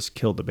don't just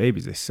kill the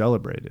babies; they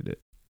celebrated it.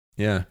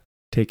 Yeah,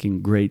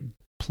 taking great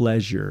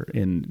pleasure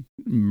in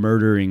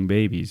murdering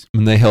babies.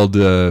 And they held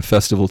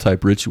festival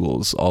type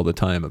rituals all the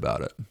time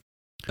about it,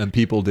 and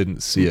people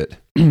didn't see it.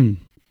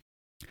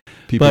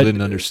 People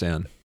didn't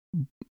understand.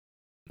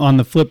 On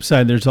the flip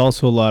side, there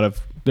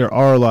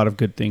are a lot of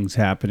good things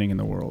happening in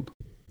the world,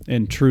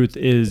 and truth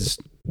is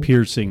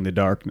piercing the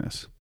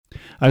darkness.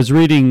 I was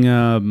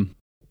reading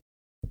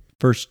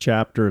first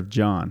chapter of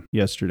John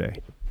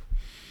yesterday,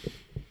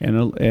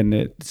 and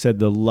it said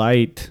the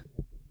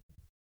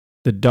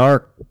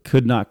dark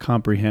could not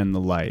comprehend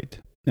the light.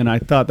 And I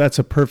thought that's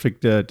a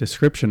perfect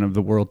description of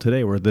the world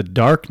today, where the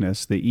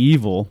darkness, the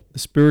evil, the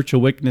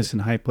spiritual wickedness in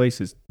high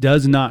places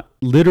does not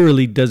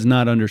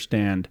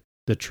understand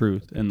the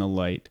truth and the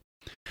light.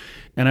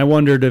 And I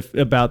wondered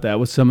about that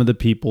with some of the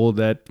people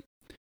that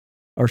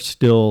are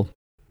still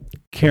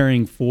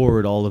carrying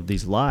forward all of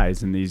these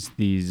lies and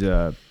these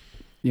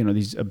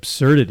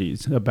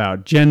absurdities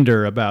about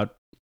gender, about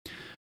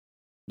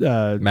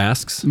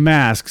masks,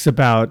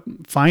 about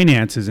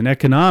finances and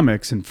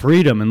economics and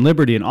freedom and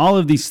liberty and all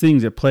of these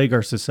things that plague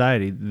our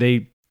society.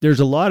 There's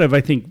a lot of,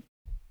 I think,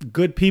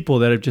 good people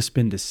that have just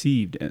been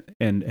deceived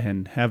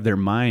and have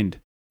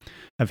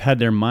had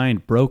their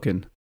mind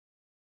broken,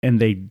 and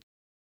they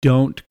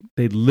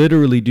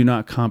literally do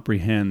not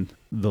comprehend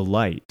the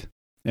light.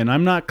 And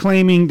I'm not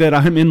claiming that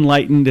I'm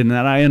enlightened and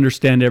that I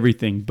understand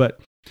everything, but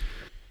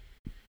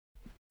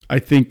I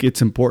think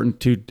it's important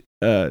to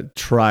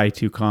try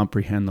to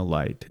comprehend the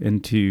light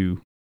and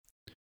to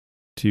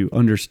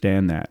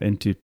understand that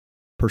and to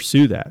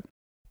pursue that.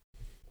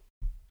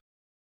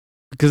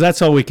 Because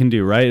that's all we can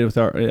do, right? With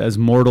as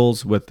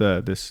mortals, with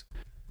this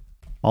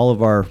all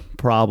of our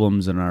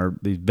problems and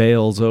these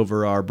veils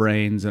over our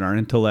brains and our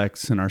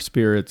intellects and our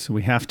spirits.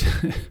 We have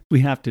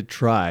to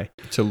try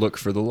to look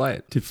for the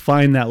light, to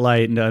find that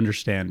light and to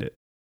understand it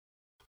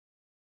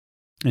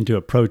and to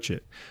approach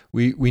it.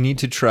 We need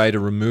to try to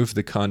remove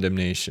the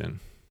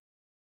condemnation.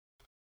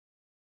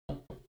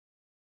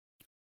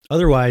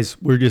 Otherwise,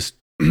 we're just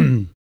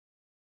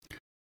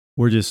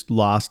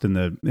lost in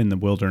the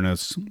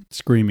wilderness,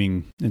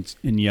 screaming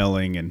and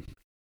yelling and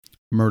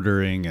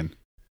murdering and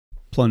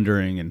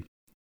plundering and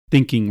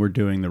thinking we're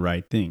doing the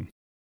right thing.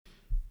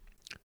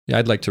 Yeah,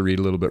 I'd like to read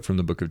a little bit from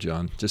the book of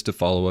John, just to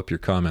follow up your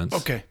comments.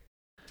 Okay.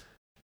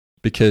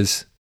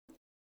 Because,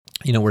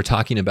 we're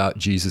talking about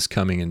Jesus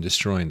coming and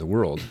destroying the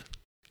world.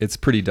 It's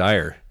pretty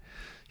dire.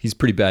 He's a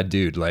pretty bad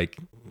dude. Like,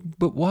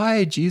 but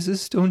why,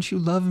 Jesus? Don't you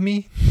love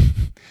me?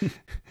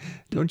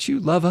 Don't you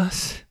love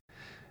us?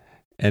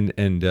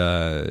 And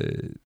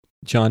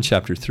John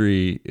chapter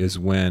 3 is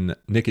when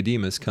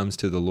Nicodemus comes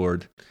to the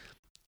Lord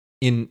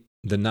in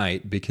the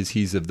night, because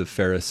he's of the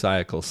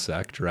Pharisaical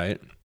sect, right?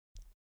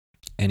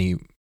 And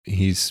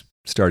he's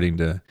starting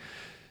to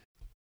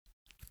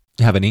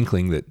have an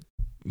inkling that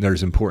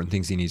there's important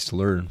things he needs to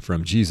learn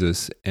from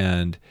Jesus.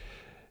 And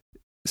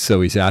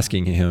so he's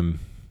asking him,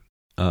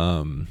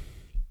 the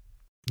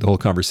whole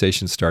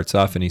conversation starts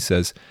off and he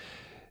says,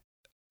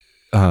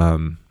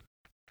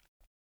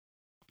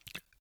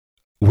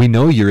 we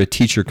know you're a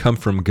teacher come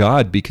from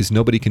God, because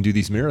nobody can do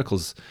these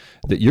miracles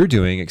that you're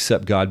doing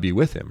except God be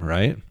with him,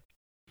 right?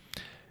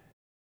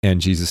 And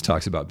Jesus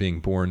talks about being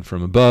born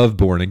from above,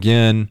 born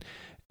again,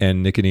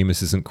 and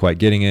Nicodemus isn't quite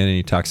getting it, and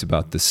he talks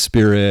about the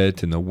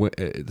Spirit and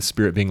the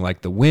Spirit being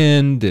like the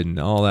wind and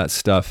all that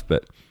stuff.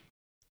 But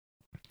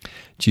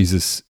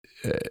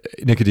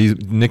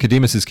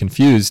Nicodemus is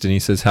confused, and he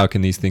says, "How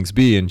can these things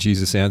be?" And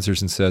Jesus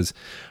answers and says,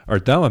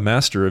 "Art thou a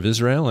master of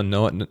Israel, and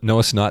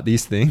knowest not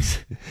these things?"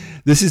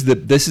 This is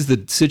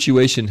the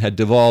situation had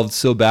devolved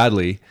so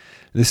badly.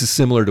 This is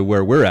similar to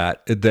where we're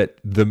at, that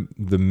the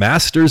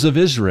masters of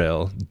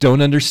Israel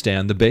don't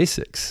understand the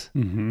basics.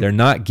 Mm-hmm. They're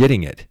not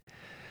getting it.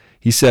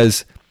 He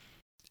says,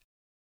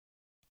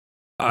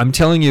 I'm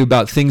telling you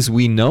about things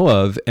we know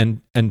of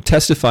and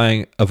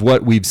testifying of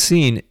what we've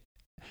seen,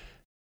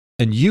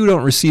 and you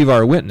don't receive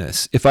our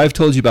witness. If I've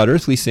told you about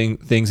earthly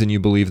things and you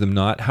believe them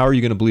not, how are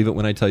you going to believe it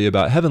when I tell you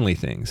about heavenly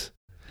things?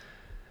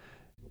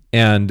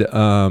 And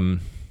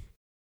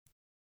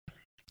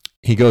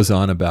he goes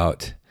on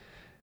about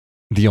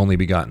the only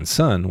begotten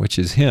Son, which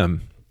is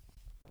him,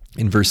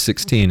 in verse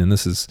 16. And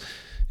this is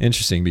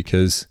interesting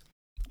because,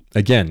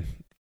 again,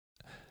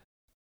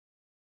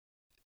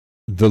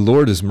 the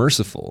Lord is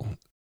merciful.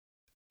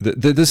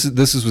 This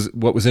is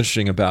what was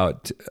interesting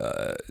about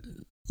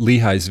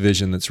Lehi's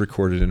vision that's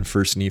recorded in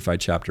 1 Nephi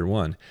chapter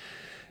 1.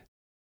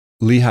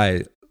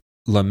 Lehi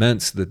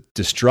laments the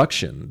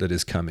destruction that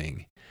is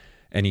coming,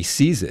 and he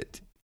sees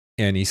it,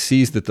 and he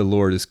sees that the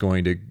Lord is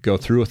going to go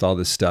through with all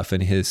this stuff,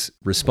 and his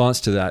response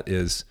to that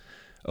is,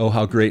 "Oh,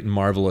 how great and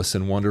marvelous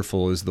and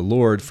wonderful is the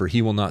Lord, for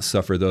he will not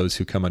suffer those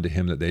who come unto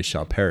him that they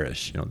shall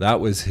perish." That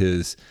was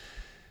his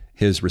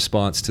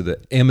response to the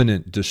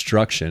imminent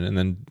destruction, and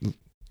then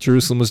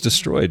Jerusalem was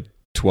destroyed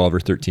 12 or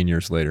 13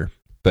 years later.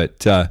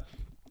 But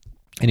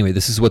anyway,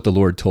 this is what the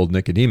Lord told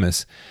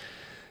Nicodemus.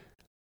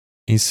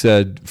 He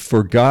said,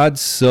 "For God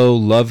so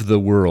loved the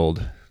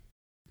world."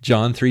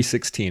 John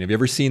 3:16. Have you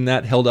ever seen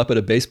that held up at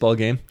a baseball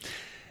game?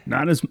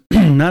 Not as much.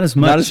 Not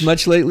as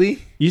much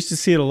lately? Used to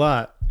see it a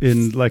lot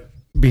in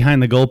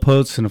behind the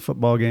goalposts in a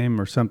football game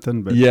or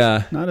something, but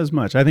yeah, not as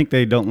much. I think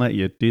they don't let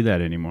you do that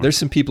anymore. There's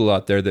some people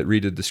out there that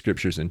read the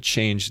scriptures and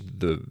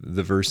changed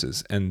the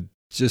verses, and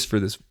just for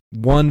this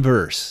one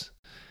verse,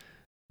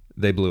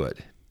 they blew it.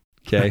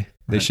 Okay? Right.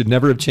 They should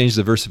never have changed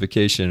the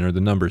versification or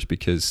the numbers,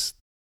 because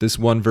this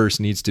one verse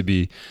needs to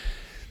be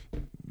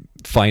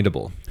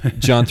findable.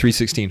 John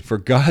 3:16, "For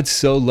God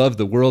so loved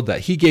the world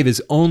that he gave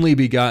his only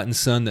begotten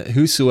Son, that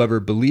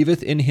whosoever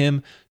believeth in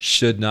him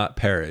should not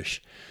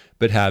perish,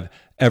 but have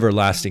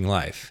everlasting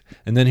life."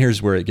 And then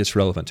here's where it gets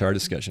relevant to our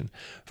discussion.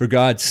 "For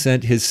God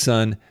sent his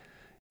Son,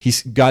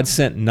 God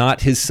sent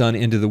not his Son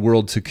into the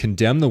world to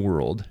condemn the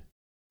world,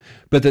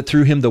 but that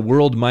through him the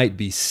world might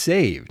be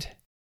saved.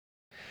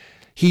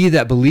 He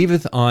that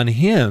believeth on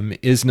him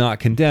is not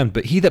condemned,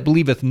 but he that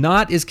believeth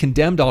not is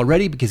condemned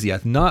already, because he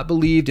hath not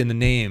believed in the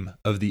name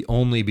of the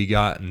only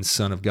begotten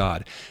Son of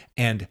God.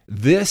 And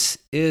this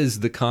is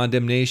the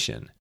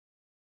condemnation,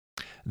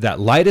 that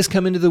light has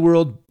come into the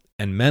world,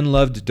 and men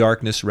loved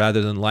darkness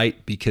rather than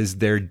light, because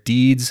their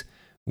deeds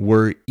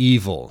were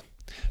evil.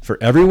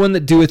 For everyone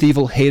that doeth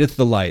evil hateth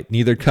the light,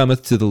 neither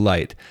cometh to the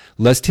light,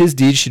 lest his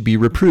deeds should be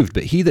reproved.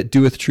 But he that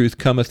doeth truth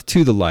cometh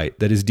to the light,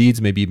 that his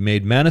deeds may be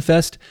made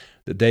manifest,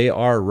 that they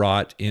are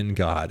wrought in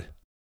God."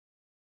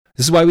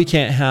 This is why we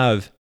can't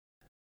have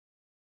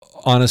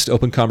honest,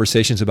 open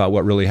conversations about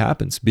what really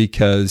happens,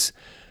 because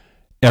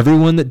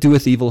everyone that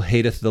doeth evil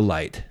hateth the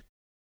light.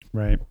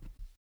 Right.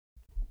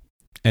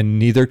 And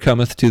neither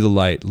cometh to the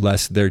light,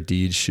 lest their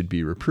deeds should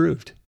be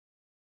reproved.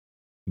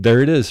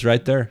 There it is,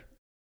 right there.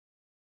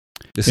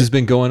 This has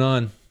been going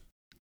on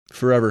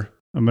forever.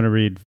 I'm going to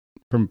read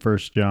from 1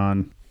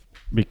 John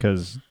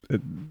because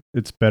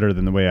it's better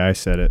than the way I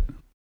said it.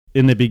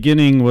 In the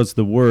beginning was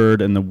the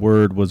Word, and the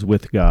Word was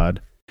with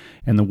God,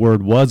 and the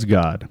Word was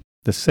God.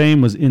 The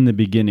same was in the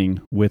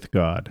beginning with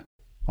God.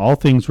 All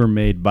things were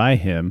made by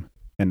him,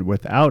 and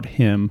without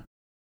him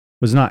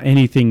was not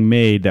anything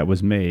made that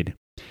was made.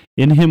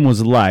 In him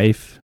was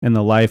life, and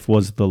the life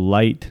was the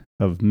light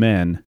of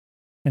men.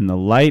 And the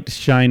light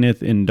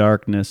shineth in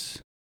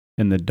darkness,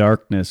 and the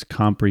darkness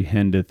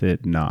comprehendeth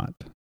it not.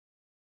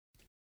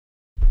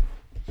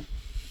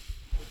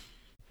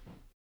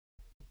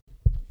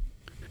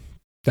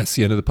 That's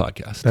the end of the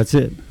podcast. That's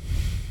it.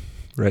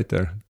 Right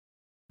there.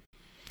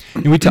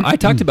 And I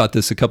talked about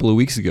this a couple of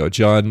weeks ago.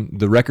 John,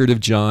 the record of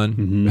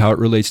John, how it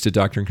relates to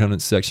Doctrine and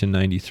Covenants, section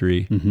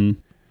 93. Mm-hmm.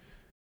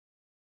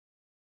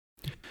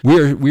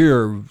 We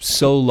are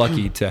so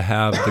lucky to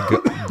have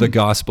the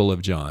Gospel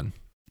of John.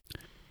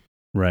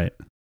 Right.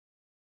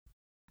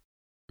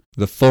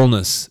 The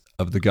fullness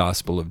of the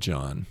Gospel of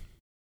John.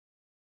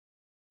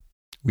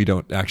 We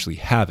don't actually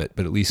have it,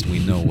 but at least we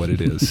know what it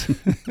is.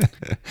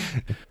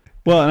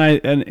 Well,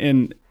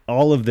 and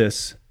all of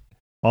this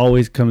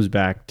always comes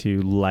back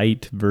to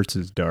light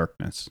versus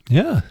darkness.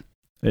 Yeah.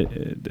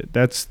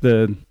 That's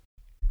the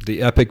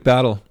epic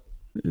battle.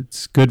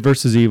 It's good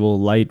versus evil,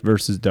 light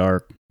versus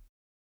dark,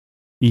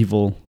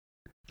 evil,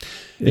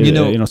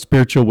 and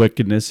spiritual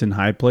wickedness in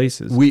high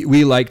places.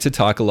 We like to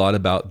talk a lot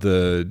about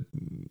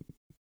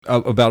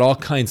about all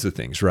kinds of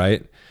things,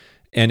 right?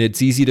 And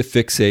it's easy to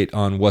fixate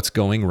on what's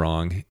going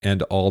wrong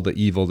and all the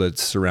evil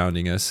that's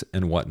surrounding us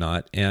and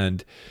whatnot.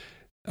 And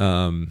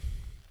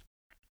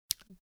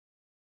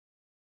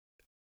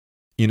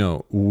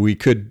we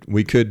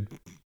could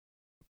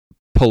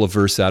pull a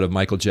verse out of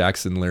Michael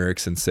Jackson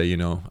lyrics and say,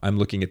 I'm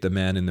looking at the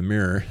man in the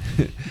mirror.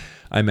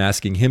 I'm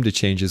asking him to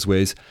change his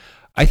ways.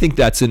 I think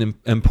that's an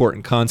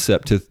important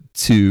concept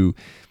to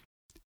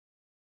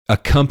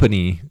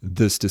accompany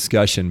this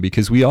discussion,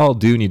 because we all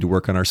do need to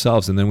work on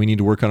ourselves, and then we need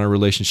to work on our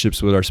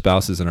relationships with our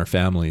spouses and our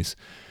families.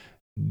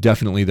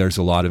 Definitely there's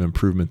a lot of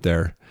improvement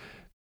there,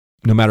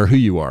 no matter who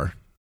you are,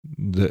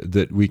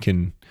 that we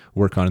can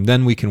work on. And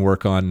then we can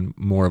work on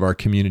more of our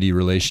community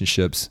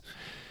relationships.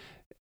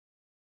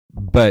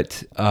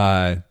 But,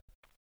 one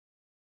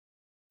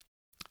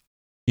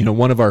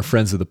of our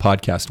friends of the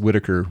podcast,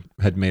 Whitaker,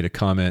 had made a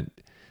comment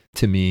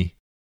to me,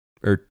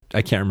 or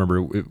I can't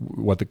remember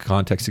what the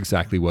context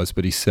exactly was,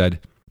 but he said,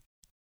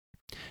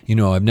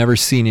 I've never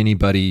seen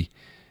anybody,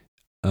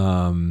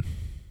 how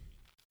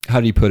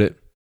do you put it?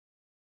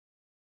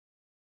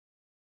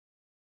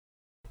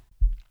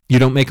 You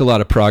don't make a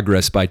lot of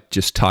progress by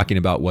just talking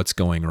about what's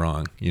going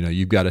wrong.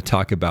 You've got to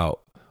talk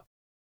about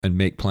and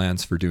make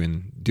plans for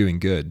doing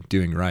good,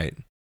 doing right.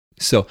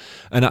 So,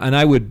 and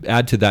I would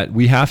add to that,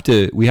 we have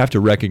to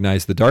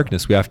recognize the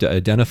darkness. We have to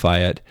identify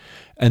it,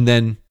 and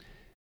then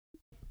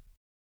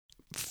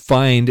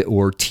find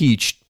or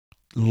teach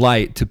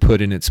light to put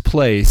in its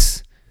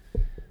place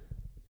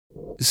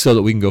so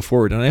that we can go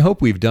forward. And I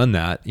hope we've done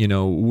that.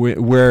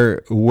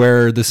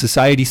 Where the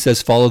society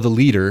says follow the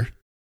leader,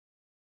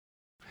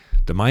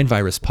 the Mind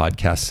Virus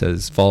podcast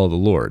says follow the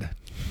Lord.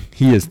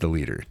 He is the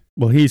leader.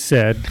 Well, he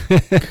said,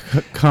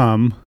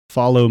 come,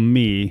 follow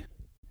me. He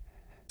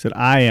said,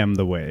 I am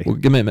the way. Well,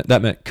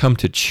 that meant come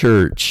to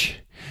church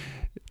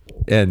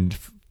and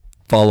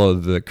follow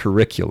the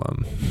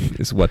curriculum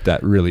is what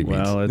that really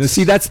means. Well,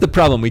 see, that's the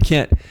problem. We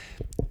can't.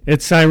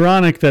 It's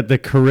ironic that the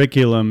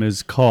curriculum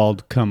is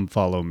called come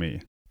follow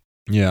me.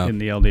 Yeah. In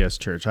the LDS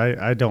church.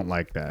 I don't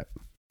like that.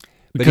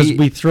 Because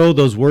we throw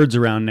those words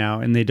around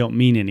now and they don't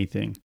mean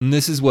anything. And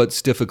this is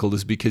what's difficult,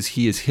 is because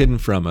he is hidden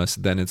from us.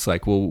 Then it's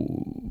like,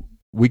 well,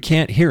 we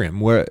can't hear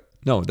him.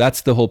 No,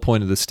 that's the whole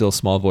point of the still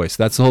small voice.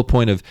 That's the whole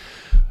point of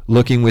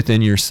looking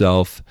within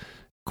yourself,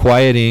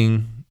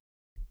 quieting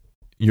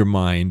your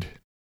mind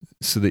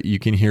so that you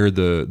can hear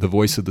the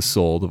voice of the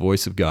soul, the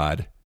voice of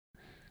God.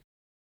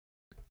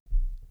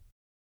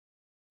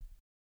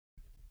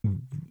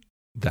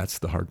 That's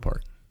the hard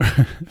part.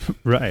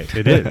 Right.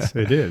 It is.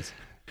 It is.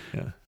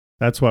 Yeah.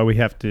 That's why we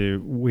have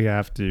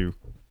to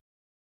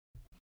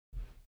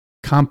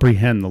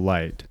comprehend the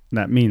light.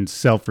 That means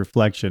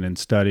self-reflection and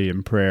study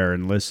and prayer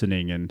and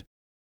listening and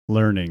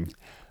learning.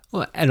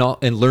 Well,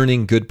 and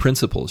learning good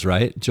principles,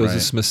 right?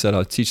 Joseph Smith said,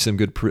 "I'll teach them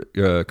good,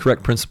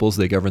 correct principles.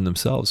 They govern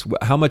themselves."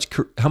 How much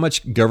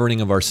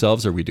governing of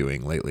ourselves are we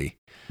doing lately?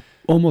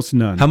 Almost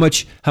none. How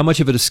much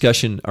of a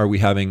discussion are we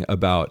having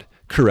about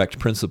correct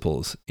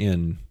principles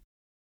in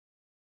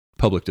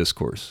public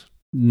discourse?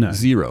 None.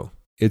 Zero.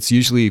 It's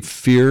usually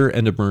fear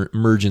and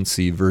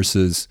emergency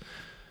versus.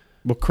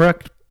 Well,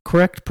 correct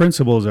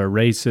principles are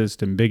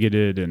racist and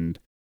bigoted, and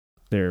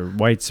they're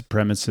white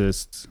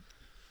supremacists.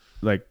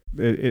 Like,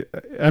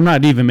 I'm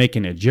not even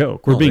making a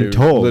joke. We're being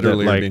told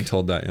literally that, being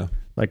told that, yeah.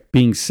 Like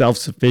being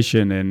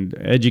self-sufficient and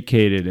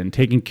educated and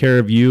taking care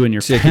of you and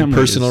your taking family,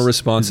 personal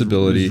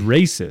responsibility, is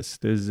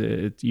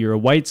racist. You're a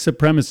white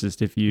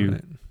supremacist if you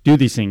do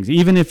these things.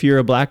 Even if you're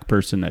a black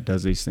person that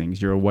does these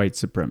things, you're a white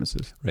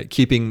supremacist. Right.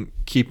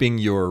 Keeping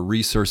your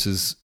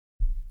resources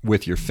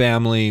with your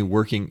family,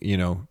 working,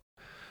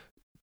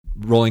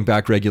 rolling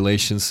back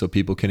regulations so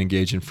people can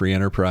engage in free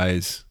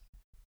enterprise.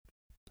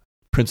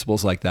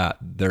 Principles like that,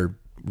 they're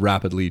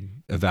rapidly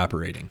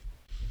evaporating.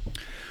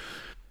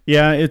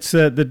 Yeah, it's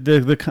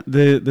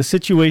the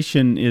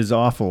situation is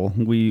awful.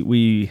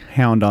 We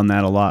hound on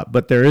that a lot,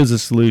 but there is a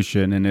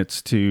solution, and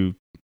it's to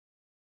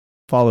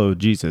follow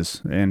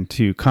Jesus and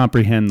to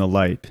comprehend the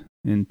light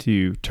and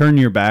to turn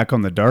your back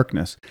on the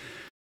darkness.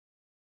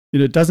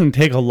 It doesn't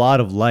take a lot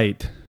of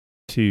light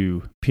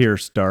to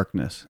pierce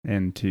darkness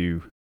and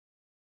to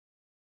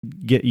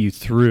get you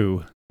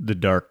through the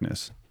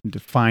darkness and to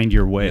find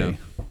your way.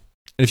 Yeah.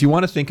 If you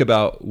want to think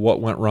about what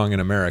went wrong in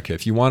America,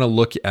 if you want to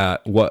look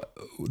at what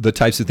the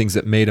types of things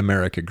that made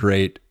America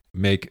great,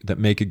 that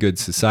make a good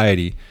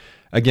society,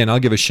 again, I'll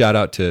give a shout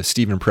out to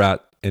Stephen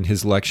Pratt and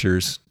his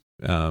lectures.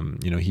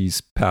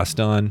 He's passed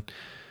on.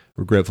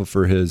 We're grateful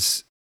for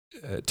his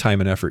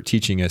time and effort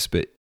teaching us,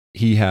 but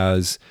he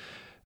has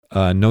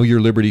Know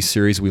Your Liberty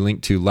series we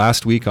linked to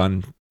last week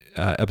on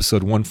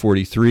episode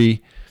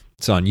 143.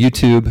 It's on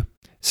YouTube.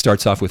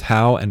 Starts off with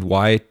how and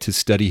why to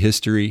study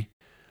history.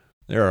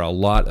 There are a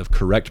lot of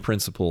correct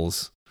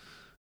principles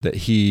that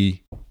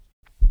he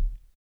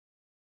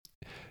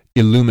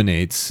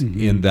illuminates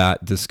in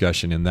that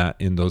discussion,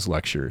 in those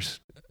lectures,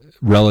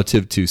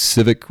 relative to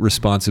civic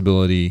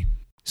responsibility,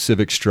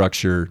 civic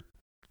structure.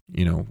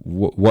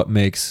 What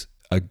makes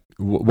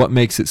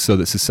it so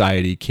that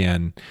society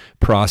can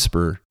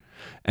prosper,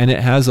 and it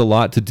has a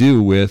lot to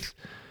do with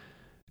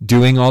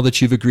doing all that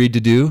you've agreed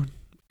to do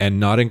and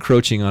not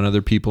encroaching on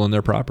other people and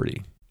their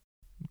property.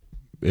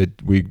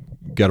 We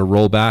got to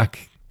roll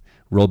back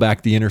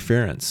the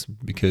interference,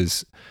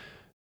 because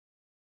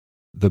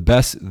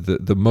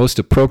the most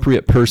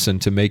appropriate person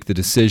to make the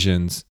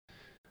decisions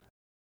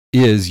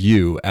is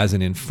you as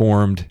an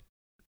informed,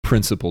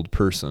 principled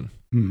person.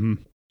 Mm-hmm.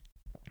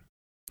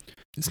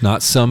 It's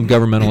not some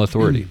governmental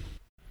authority.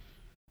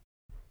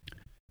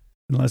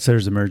 Unless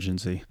there's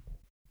emergency.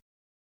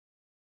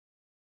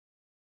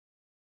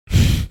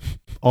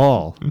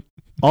 All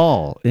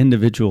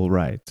individual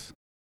rights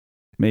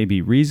may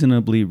be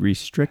reasonably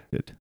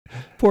restricted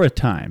for a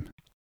time.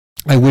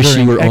 I wish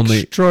you were only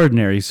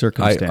extraordinary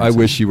circumstances. I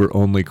wish you were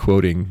only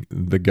quoting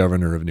the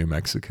governor of New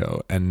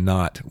Mexico and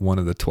not one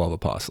of the 12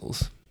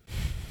 apostles.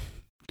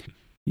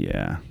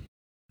 Yeah.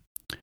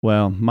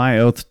 Well, my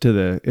oath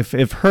to if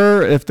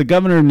the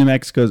governor of New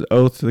Mexico's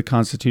oath to the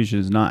Constitution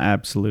is not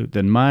absolute,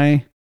 then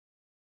my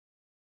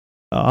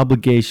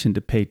obligation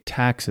to pay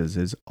taxes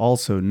is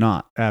also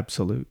not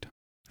absolute.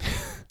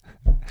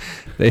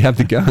 They have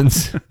the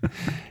guns.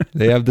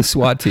 They have the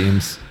SWAT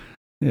teams.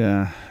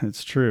 Yeah,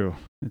 it's true.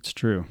 It's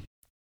true.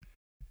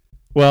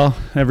 Well,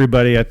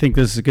 everybody, I think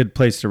this is a good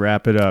place to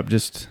wrap it up.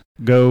 Just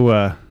go.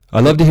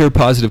 I'd love to hear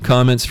positive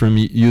comments from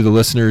you, the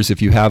listeners.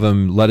 If you have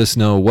them, let us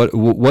know. What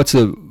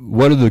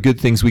are the good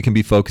things we can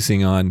be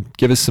focusing on?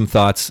 Give us some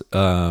thoughts,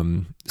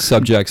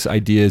 subjects,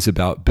 ideas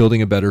about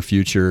building a better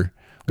future.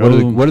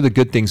 What are the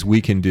good things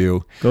we can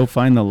do? Go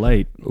find the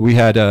light. We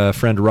had a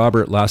friend,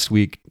 Robert, last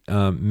week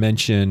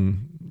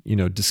mention,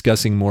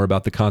 discussing more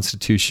about the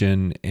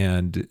Constitution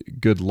and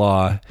good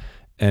law.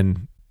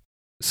 And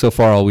so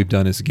far, all we've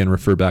done is, again,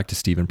 refer back to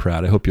Stephen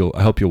Pratt. I hope you'll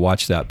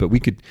watch that. But we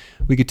could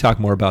talk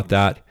more about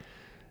that.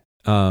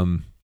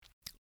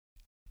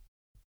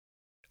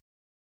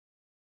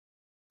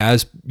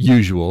 As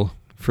usual,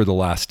 for the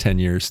last 10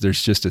 years,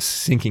 there's just a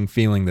sinking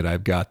feeling that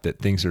I've got that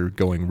things are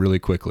going really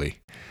quickly.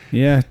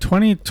 Yeah,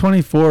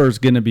 2024 is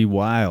going to be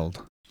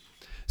wild.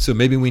 So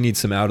maybe we need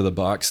some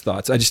out-of-the-box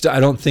thoughts. I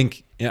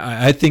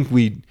think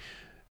we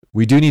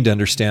do need to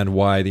understand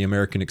why the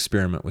American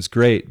experiment was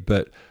great,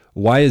 but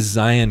why is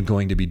Zion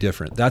going to be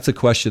different? That's a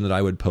question that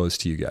I would pose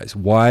to you guys.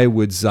 Why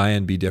would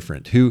Zion be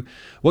different?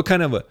 What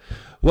kind of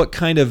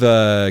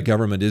a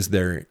government is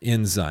there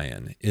in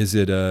Zion? Is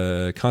it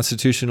a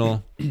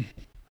constitutional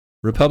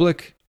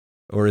republic,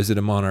 or is it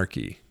a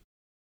monarchy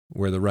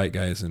where the right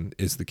guy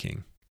is the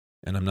king?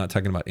 And I'm not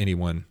talking about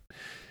anyone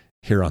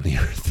here on the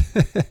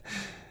earth.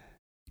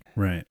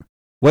 Right.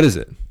 What is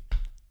it?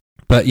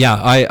 But yeah,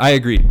 I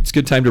agree. It's a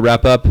good time to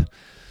wrap up.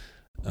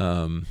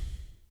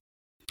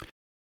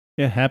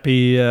 Yeah,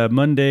 happy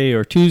Monday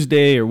or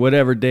Tuesday or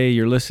whatever day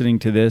you're listening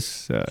to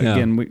this.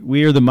 Again,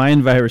 we are the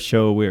Mind Virus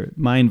Show. We're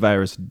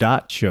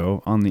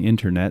mindvirus.show on the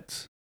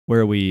internets,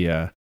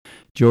 where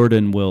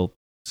Jordan will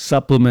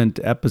supplement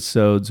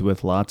episodes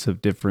with lots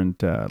of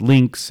different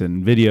links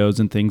and videos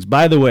and things.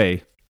 By the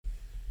way,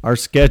 our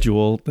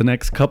schedule the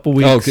next couple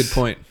weeks good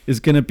point.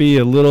 Is going to be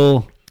a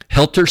little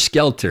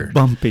helter-skelter.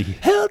 Bumpy.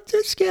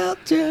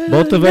 Helter-skelter.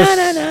 Both of us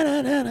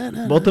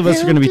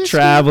are going to be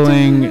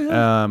traveling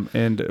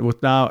and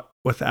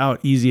without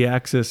easy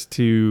access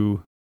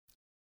to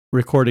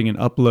recording and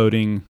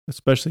uploading,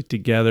 especially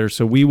together.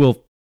 So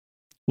we'll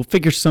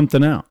figure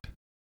something out.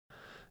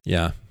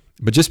 Yeah.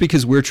 But just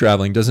because we're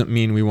traveling doesn't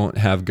mean we won't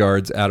have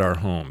guards at our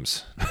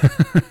homes.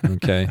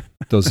 Okay?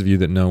 Those of you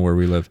that know where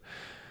we live.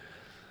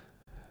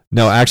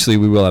 No, actually,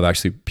 we will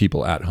have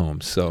people at home.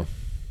 So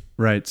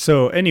Right.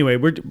 So anyway,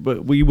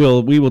 we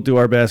will do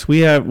our best.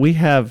 We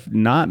have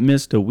not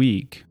missed a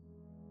week.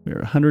 We're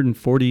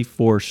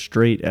 144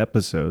 straight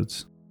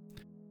episodes.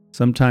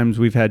 Sometimes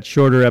we've had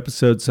shorter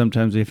episodes.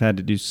 Sometimes we've had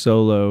to do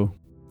solo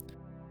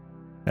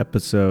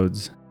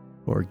episodes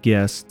or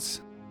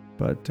guests.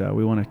 But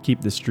we want to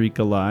keep the streak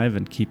alive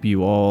and keep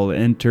you all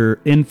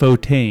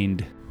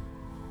infotained,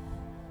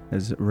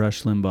 as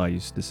Rush Limbaugh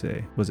used to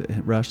say. Was it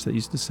Rush that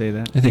used to say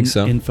that? I think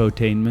so.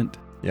 Infotainment.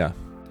 Yeah.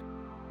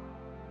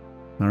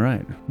 All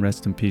right.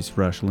 Rest in peace,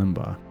 Rush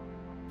Limbaugh.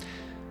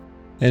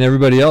 And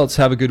everybody else,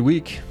 have a good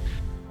week.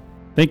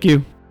 Thank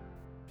you.